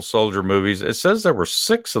Universal Soldier movies. It says there were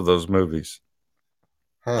 6 of those movies.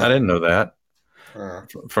 I Huh. didn't know that.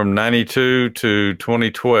 From 92 to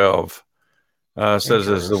 2012. Says it's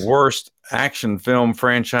the Interesting. worst action film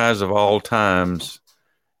franchise of all times.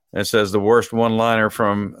 It says the worst one liner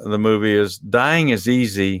from the movie is dying is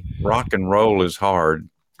easy, rock and roll is hard.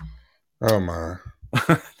 Oh my.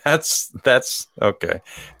 That's okay.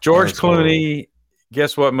 George That's horrible. Clooney,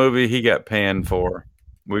 guess what movie he got panned for?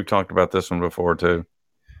 We've talked about this one before too.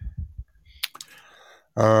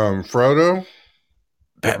 Frodo? I don't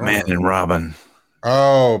Batman know. and Robin.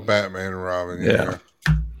 Oh, Batman and Robin, Yeah. yeah.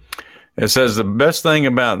 It says the best thing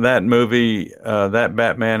about that movie, that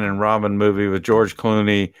Batman and Robin movie with George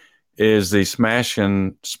Clooney, is the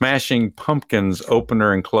Smashing Pumpkins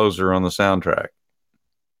opener and closer on the soundtrack.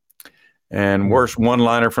 And worst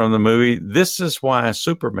one-liner from the movie, this is why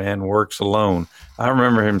Superman works alone. I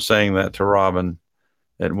remember him saying that to Robin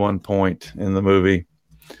at one point in the movie.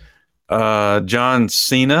 John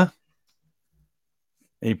Cena,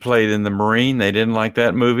 he played in The Marine. They didn't like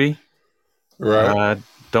that movie. Right. I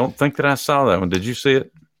don't think that I saw that one. Did you see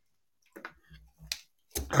it?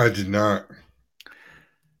 I did not.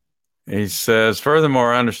 He says,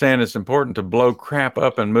 furthermore, I understand it's important to blow crap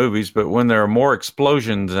up in movies, but when there are more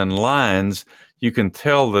explosions and lines, you can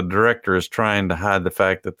tell the director is trying to hide the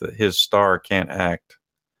fact that his star can't act.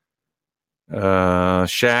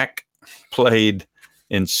 Shaq played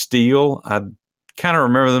in Steel. I kind of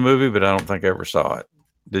remember the movie, but I don't think I ever saw it.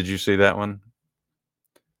 Did you see that one?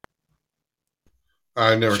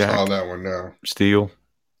 I never saw Shaq? that one, no. Steel.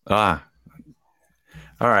 All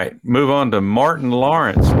right. Move on to Martin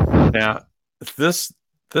Lawrence. Now, this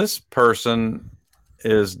person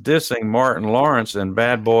is dissing Martin Lawrence in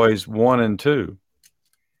Bad Boys 1 and 2.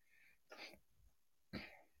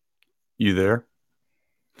 You there?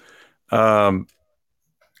 Now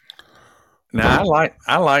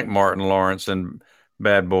I like Martin Lawrence in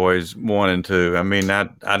Bad Boys 1 and 2. I mean,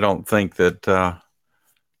 I don't think that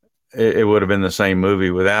it would have been the same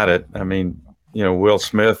movie without it. I mean, Will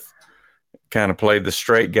Smith kind of played the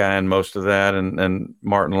straight guy in most of that, and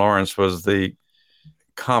Martin Lawrence was the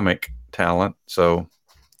comic talent, so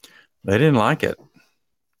they didn't like it.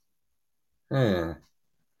 I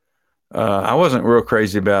wasn't real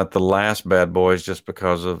crazy about the last Bad Boys just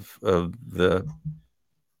because of the.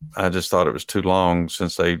 I just thought it was too long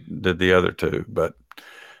since they did the other two, but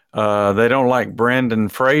they don't like Brendan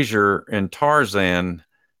Fraser in Tarzan.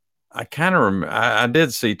 I kind of I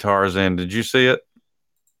did see Tarzan. Did you see it?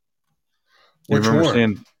 You Which remember one?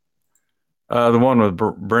 seeing the one with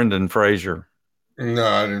Brendan Fraser? No,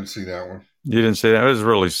 I didn't see that one. You didn't see that? It was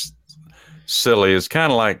really silly. It's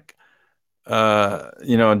kind of like a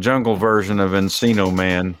jungle version of Encino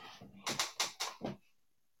Man.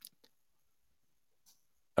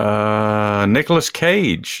 Nicolas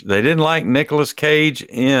Cage. They didn't like Nicolas Cage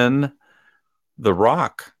in The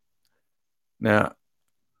Rock. Now,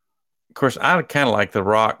 of course, I kind of like The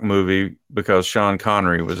Rock movie because Sean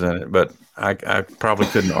Connery was in it, but I probably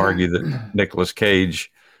couldn't argue that Nicolas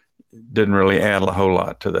Cage didn't really add a whole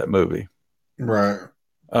lot to that movie. Right.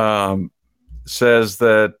 Says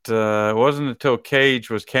that it wasn't until Cage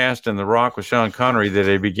was cast in The Rock with Sean Connery that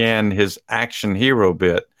he began his action hero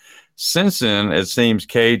bit. Since then, it seems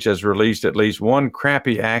Cage has released at least one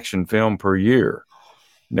crappy action film per year.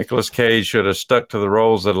 Nicolas Cage should have stuck to the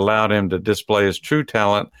roles that allowed him to display his true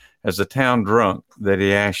talent as the town drunk that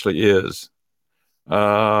he actually is.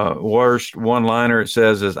 Worst one-liner, it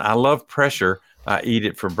says, is, I love pressure. I eat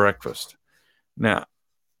it for breakfast. Now,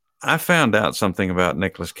 I found out something about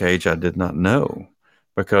Nicolas Cage I did not know,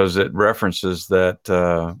 because it references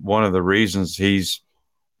that one of the reasons he's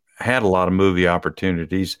had a lot of movie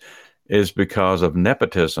opportunities is because of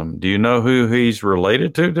nepotism. Do you know who he's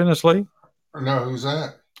related to, Dennis Lee? No, who's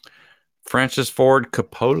that? Francis Ford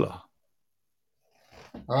Coppola.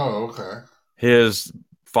 Oh, okay. His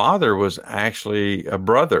father was actually a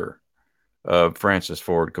brother of Francis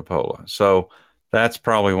Ford Coppola. So that's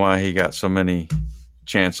probably why he got so many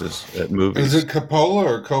chances at movies. Is it Coppola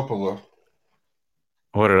or Coppola?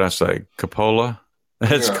 What did I say? Coppola?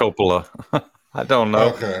 It's Yeah. Coppola. I don't know.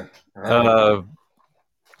 Okay. All right.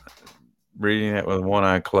 reading it with one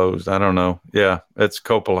eye closed. I don't know. Yeah, it's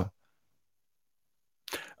Coppola.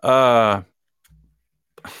 I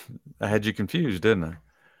had you confused, didn't I?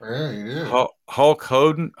 Yeah, you did. Hulk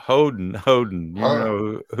Hogan. You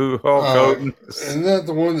know who Hulk Hogan is? Isn't that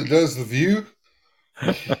the one that does The View?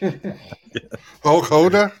 Hulk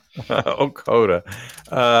Hoda? Hulk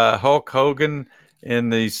Hoda. Hulk Hogan in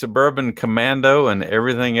the Suburban Commando and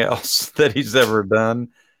everything else that he's ever done.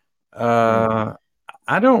 I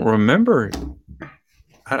don't remember.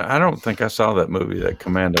 I don't think I saw that movie, that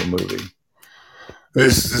Commando movie.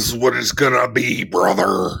 This is what it's gonna be,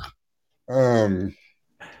 brother.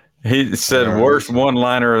 He said, worst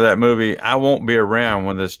one-liner of that movie, I won't be around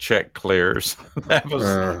when this check clears. That was,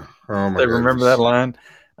 oh my they remember that line?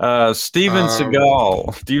 Steven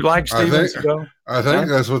Seagal. Do you like Steven Seagal? I think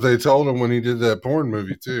that's what they told him when he did that porn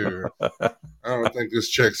movie, too. I don't think this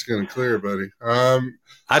check's going to clear, buddy. I'm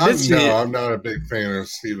not a big fan of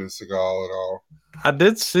Steven Seagal at all. I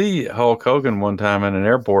did see Hulk Hogan one time in an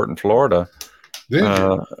airport in Florida. Did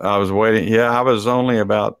you? I was waiting. Yeah, I was only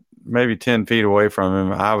about maybe 10 feet away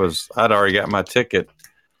from him. I'd already got my ticket,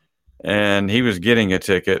 and he was getting a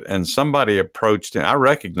ticket, and somebody approached him. I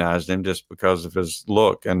recognized him just because of his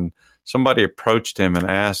look, and somebody approached him and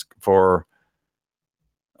asked for,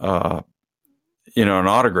 an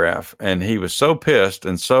autograph, and he was so pissed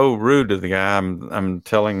and so rude to the guy. I'm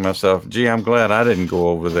telling myself, gee, I'm glad I didn't go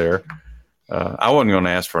over there. I wasn't going to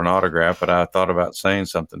ask for an autograph, but I thought about saying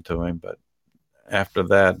something to him. But after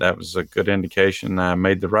that was a good indication I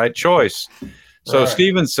made the right choice. So right.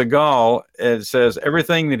 Steven Seagal, it says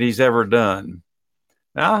everything that he's ever done.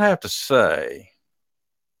 Now, I'll have to say,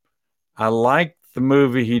 I liked the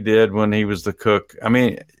movie he did when he was the cook. I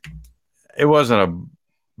mean, it wasn't a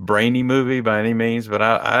brainy movie by any means, but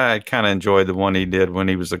I kind of enjoyed the one he did when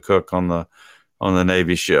he was the cook on the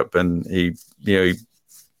Navy ship, and he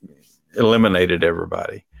eliminated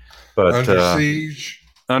everybody. But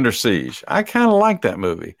Under Siege. I kind of like that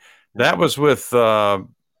movie. That was with Men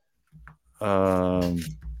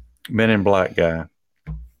in Black guy.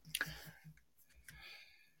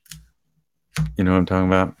 You know what I'm talking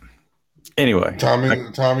about? Anyway,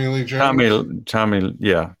 Tommy Lee Jones. Tommy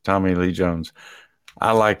Lee Jones.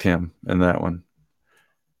 I liked him in that one.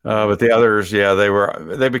 But the others,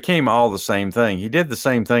 they became all the same thing. He did the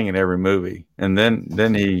same thing in every movie, and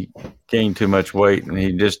then he gained too much weight, and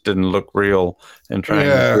he just didn't look real and trying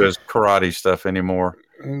to do his karate stuff anymore.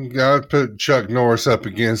 God put Chuck Norris up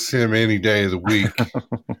against him any day of the week.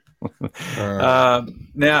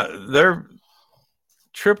 Now they're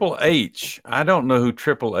Triple H. I don't know who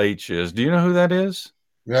Triple H is. Do you know who that is?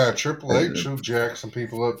 Yeah, Triple H will jack some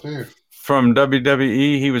people up too. From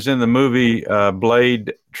WWE, he was in the movie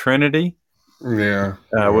Blade Trinity. Yeah,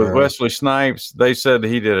 with Wesley Snipes. They said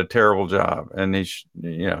he did a terrible job, and he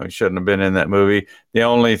shouldn't have been in that movie. The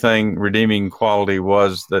only thing redeeming quality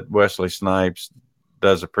was that Wesley Snipes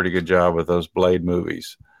does a pretty good job with those Blade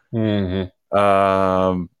movies. Mm-hmm.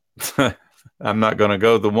 I'm not going to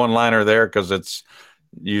go the one-liner there because it's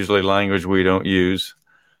usually language we don't use.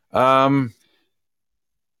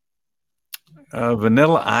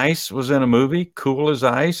 Vanilla Ice was in a movie, Cool as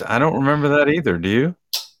Ice. I don't remember that either. Do you?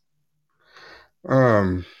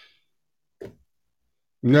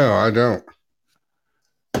 No, I don't.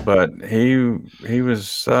 But he was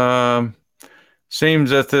seems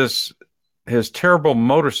that his terrible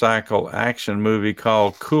motorcycle action movie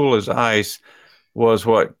called Cool as Ice was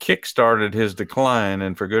what kickstarted his decline,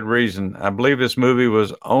 and for good reason. I believe this movie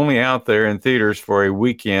was only out there in theaters for a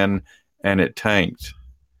weekend, and it tanked.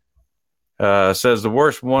 Says the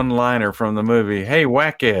worst one-liner from the movie, "Hey,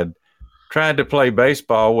 Wackhead, tried to play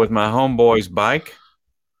baseball with my homeboy's bike."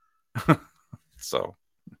 So,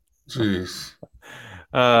 jeez.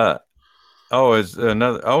 It's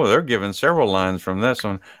another. Oh, they're giving several lines from this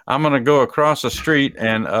one. I'm going to go across the street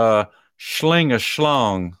and schling a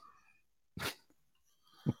schlong.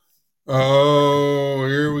 Oh,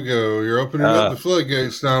 here we go. You're opening up the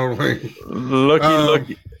floodgates, Donald Wayne.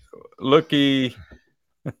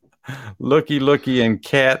 Looky, and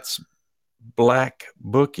Cat's Black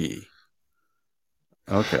Bookie.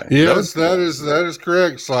 Okay. Yes, that is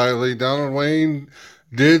correct. Slightly, Donald Wayne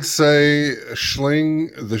did say "schling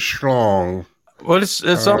the schlong." Well, it's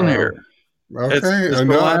on here. Okay, it's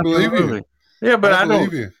I believe you. Yeah, but I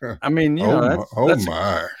don't. You. I mean, that's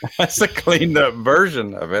my. That's a cleaned up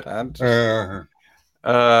version of it. Okay.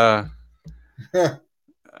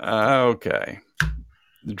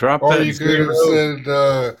 Drop or that. You could have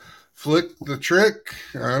said "flick the trick."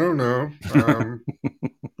 I don't know.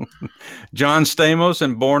 John Stamos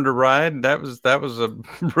and Born to Ride. That was a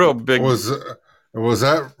real big. Was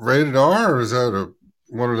that rated R or is that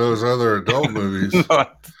one of those other adult movies.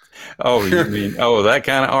 Oh, you mean that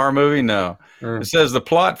kind of R movie? No. It says the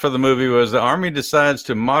plot for the movie was the Army decides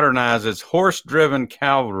to modernize its horse-driven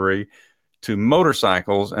cavalry to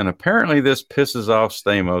motorcycles, and apparently this pisses off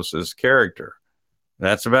Stamos's character.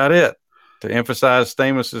 That's about it. To emphasize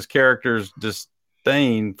Stamos's character's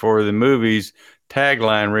disdain for the movie's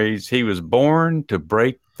tagline reads, "He was born to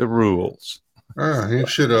break the rules." He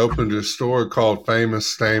should have opened a store called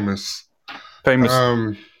Famous Stamos.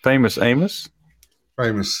 Famous Amos?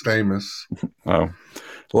 Famous Stamos. Oh.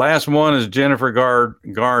 Last one is Jennifer Garden.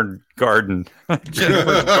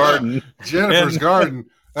 Jennifer's Garden. Jennifer's Garden.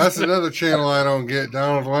 That's another channel I don't get,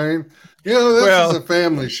 Donald Wayne. This is a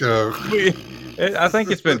family show. I think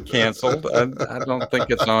it's been canceled. I don't think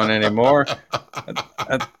it's on anymore.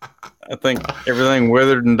 I think everything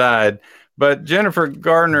withered and died. But Jennifer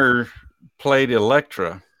Garner played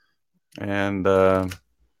Electra, and that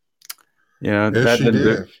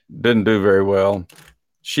didn't do very well.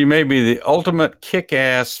 She may be the ultimate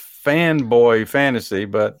kick-ass fanboy fantasy,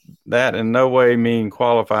 but that in no way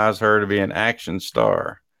qualifies her to be an action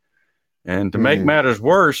star. And to make matters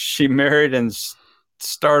worse, she married and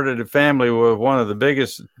started a family with one of the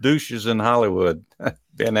biggest douches in Hollywood,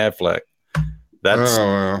 Ben Affleck. That's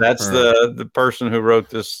the person who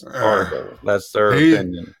wrote this article. That's their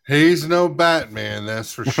opinion. He's no Batman,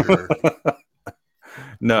 that's for sure.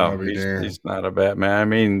 No, he's not a Batman. I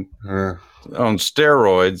mean, on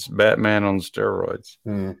steroids, Batman on steroids.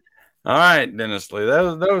 All right, Dennis Lee.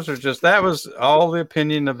 That was all the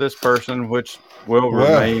opinion of this person, which will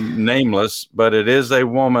remain nameless, but it is a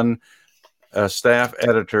woman, a staff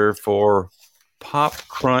editor for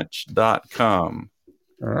popcrunch.com.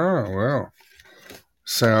 Oh, well.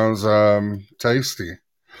 Sounds tasty.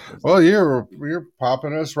 Well, you're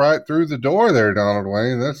popping us right through the door there, Donald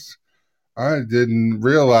Wayne. I didn't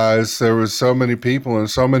realize there was so many people and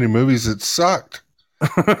so many movies that sucked.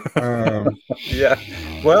 Yeah.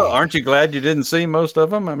 Well, aren't you glad you didn't see most of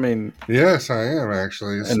them? I mean, yes, I am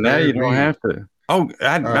actually. And now you don't have to. Oh,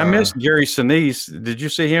 I missed Gary Sinise. Did you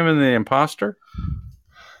see him in The Imposter?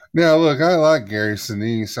 Now, look, I like Gary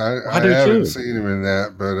Sinise. I haven't seen him in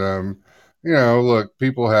that, but look,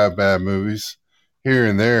 people have bad movies here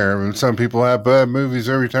and there, and some people have bad movies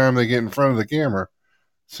every time they get in front of the camera.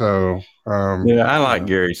 So, I like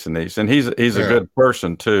Gary Sinise, and he's a good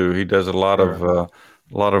person too. He does a lot of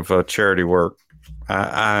charity work.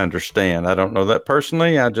 I understand. I don't know that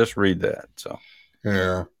personally. I just read that. So,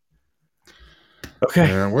 yeah. Okay.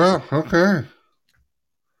 Yeah, well, okay.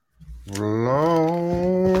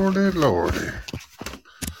 Lordy.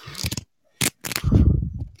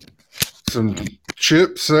 Some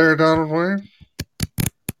chips there, Donald Wayne?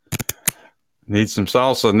 Need some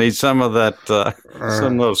salsa. Need some of that,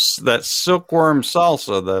 that silkworm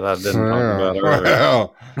salsa that I didn't talk about earlier.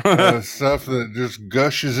 Well, stuff that just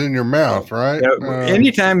gushes in your mouth, right?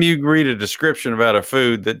 Anytime you read a description about a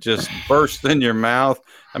food that just bursts in your mouth,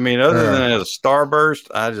 I mean, other than a starburst,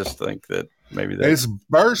 I just think that maybe it's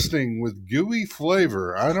bursting with gooey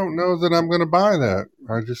flavor. I don't know that I'm going to buy that.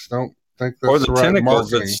 I just don't think that's or the right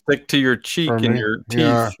tentacles marketing that stick to your cheek and your teeth.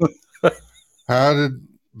 Yeah. How did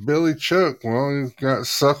Billy choke? Well, he got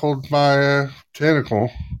suckled by a tentacle.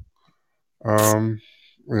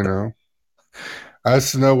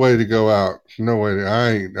 That's no way to go out. No way.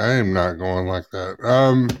 I am not going like that.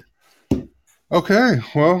 Okay,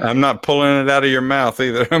 well, I'm not pulling it out of your mouth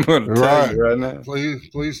either. I'm going to tell you right now.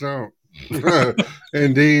 Please don't.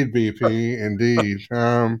 Indeed, BP. Indeed.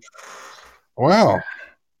 Well, if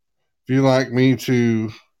you like me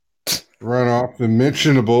to run off the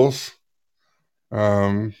mentionables,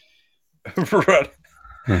 right.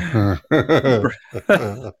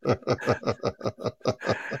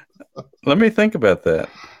 Let me think about that.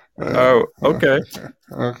 Oh, okay.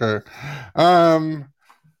 Okay.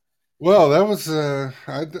 Well, that was I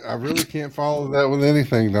really can't follow that with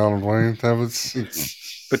anything, Donald Wayne. That was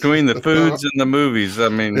between the foods and the movies. I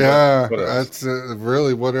mean, yeah, that's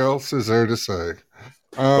really what else is there to say?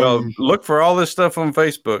 Well, look for all this stuff on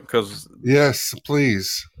Facebook because yes,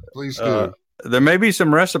 please do. There may be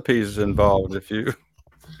some recipes involved if you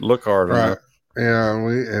look hard enough. Yeah,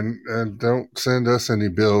 and don't send us any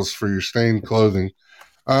bills for your stained clothing.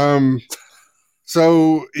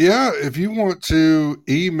 So yeah, if you want to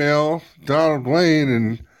email Donald Wayne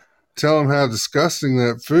and tell him how disgusting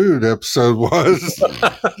that food episode was,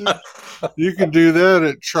 you can do that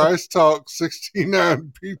at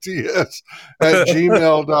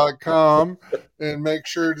tricetalk69pts@gmail.com and make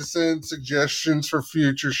sure to send suggestions for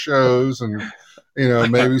future shows and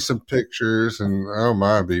maybe some pictures and oh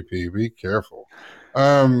my BP, be careful.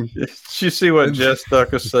 Did you see what Jess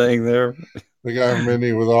Duck is saying there? the guy from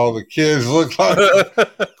Indy with all the kids looked like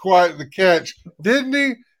quite the catch, didn't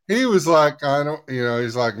he? He was like, I don't,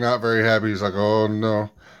 he's like not very happy. He's like, oh no,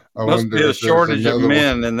 I Must be wonder a if there's shortage of another one.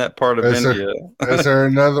 men in that part of India. Is there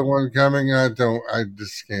another one coming? I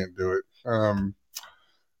just can't do it.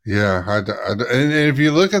 Yeah, and if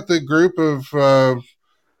you look at the group of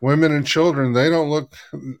women and children, they don't look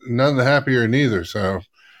none the happier neither. So,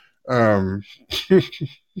 um,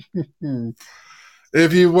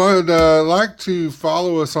 if you would like to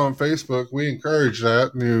follow us on Facebook, we encourage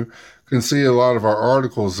that. You can see a lot of our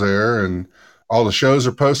articles there, and all the shows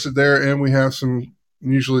are posted there, and we have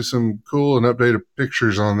usually some cool and updated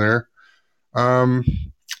pictures on there. And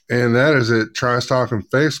that is at Try Talk on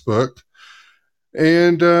Facebook.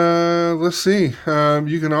 And let's see.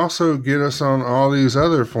 You can also get us on all these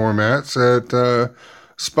other formats at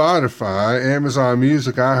Spotify, Amazon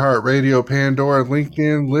Music, iHeartRadio, Pandora,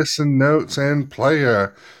 LinkedIn, Listen Notes, and Playa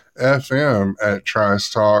FM at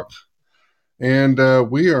Trice Talk. And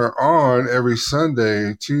we are on every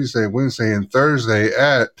Sunday, Tuesday, Wednesday, and Thursday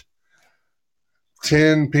at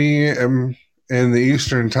 10 p.m. in the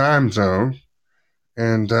Eastern Time Zone.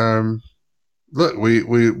 And look,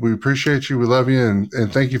 we appreciate you. We love you.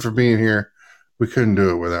 And thank you for being here. We couldn't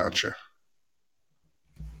do it without you.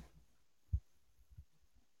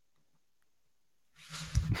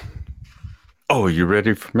 Oh, you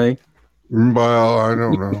ready for me? Well, I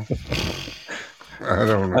don't know. I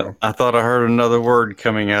don't know. I thought I heard another word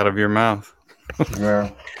coming out of your mouth.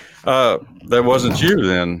 Yeah. That wasn't you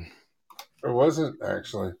then. It wasn't,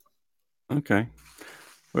 actually. Okay.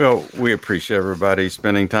 Well, we appreciate everybody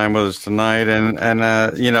spending time with us tonight. And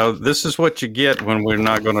this is what you get when we're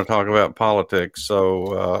not going to talk about politics.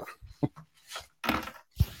 So,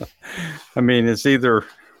 I mean, it's either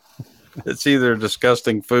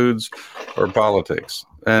disgusting foods or politics.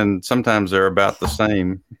 And sometimes they're about the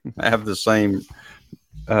same, have the same,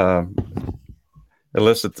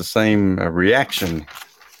 elicit the same reaction,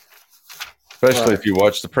 especially if you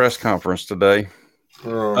watch the press conference today.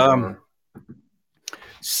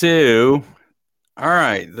 So, all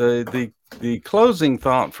right, the closing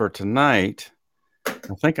thought for tonight,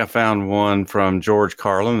 I think I found one from George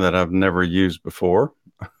Carlin that I've never used before,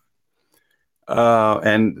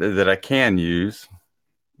 and that I can use.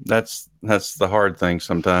 That's the hard thing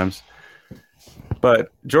sometimes.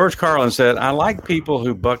 But George Carlin said, "I like people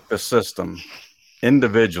who buck the system,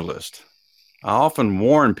 individualist. I often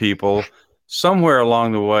warn people somewhere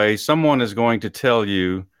along the way, someone is going to tell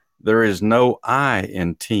you there is no I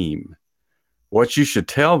in team. What you should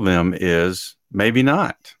tell them is maybe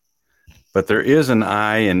not, but there is an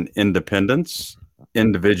I in independence,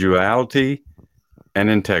 individuality, and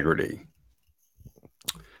integrity."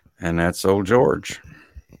 And that's old George.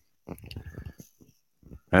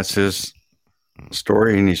 That's his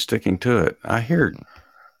story, and he's sticking to it. I hear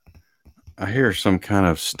some kind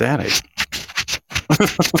of static.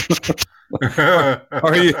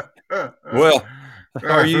 Are you? Well,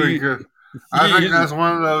 are you? I think that's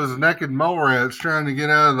one of those naked mole rats trying to get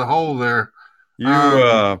out of the hole there.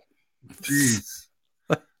 Jeez.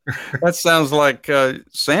 That sounds like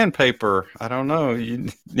sandpaper. I don't know. You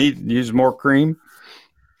need to use more cream.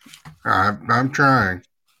 I'm trying.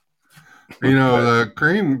 The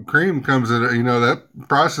cream comes at that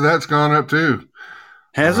price of that's gone up too.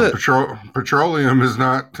 Has it? Petroleum is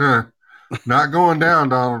not going down,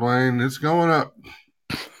 Donald Wayne. It's going up.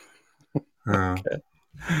 Okay.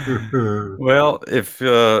 Well, if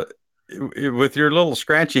with your little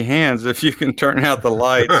scratchy hands, if you can turn out the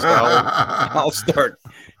lights, I'll start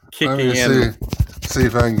kicking in. See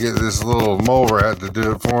if I can get this little mole rat to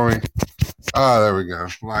do it for me. There we go.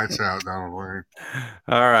 Lights out, Donald Wayne.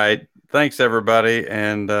 All right. Thanks, everybody,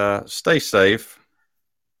 and stay safe.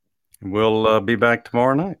 We'll be back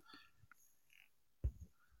tomorrow night.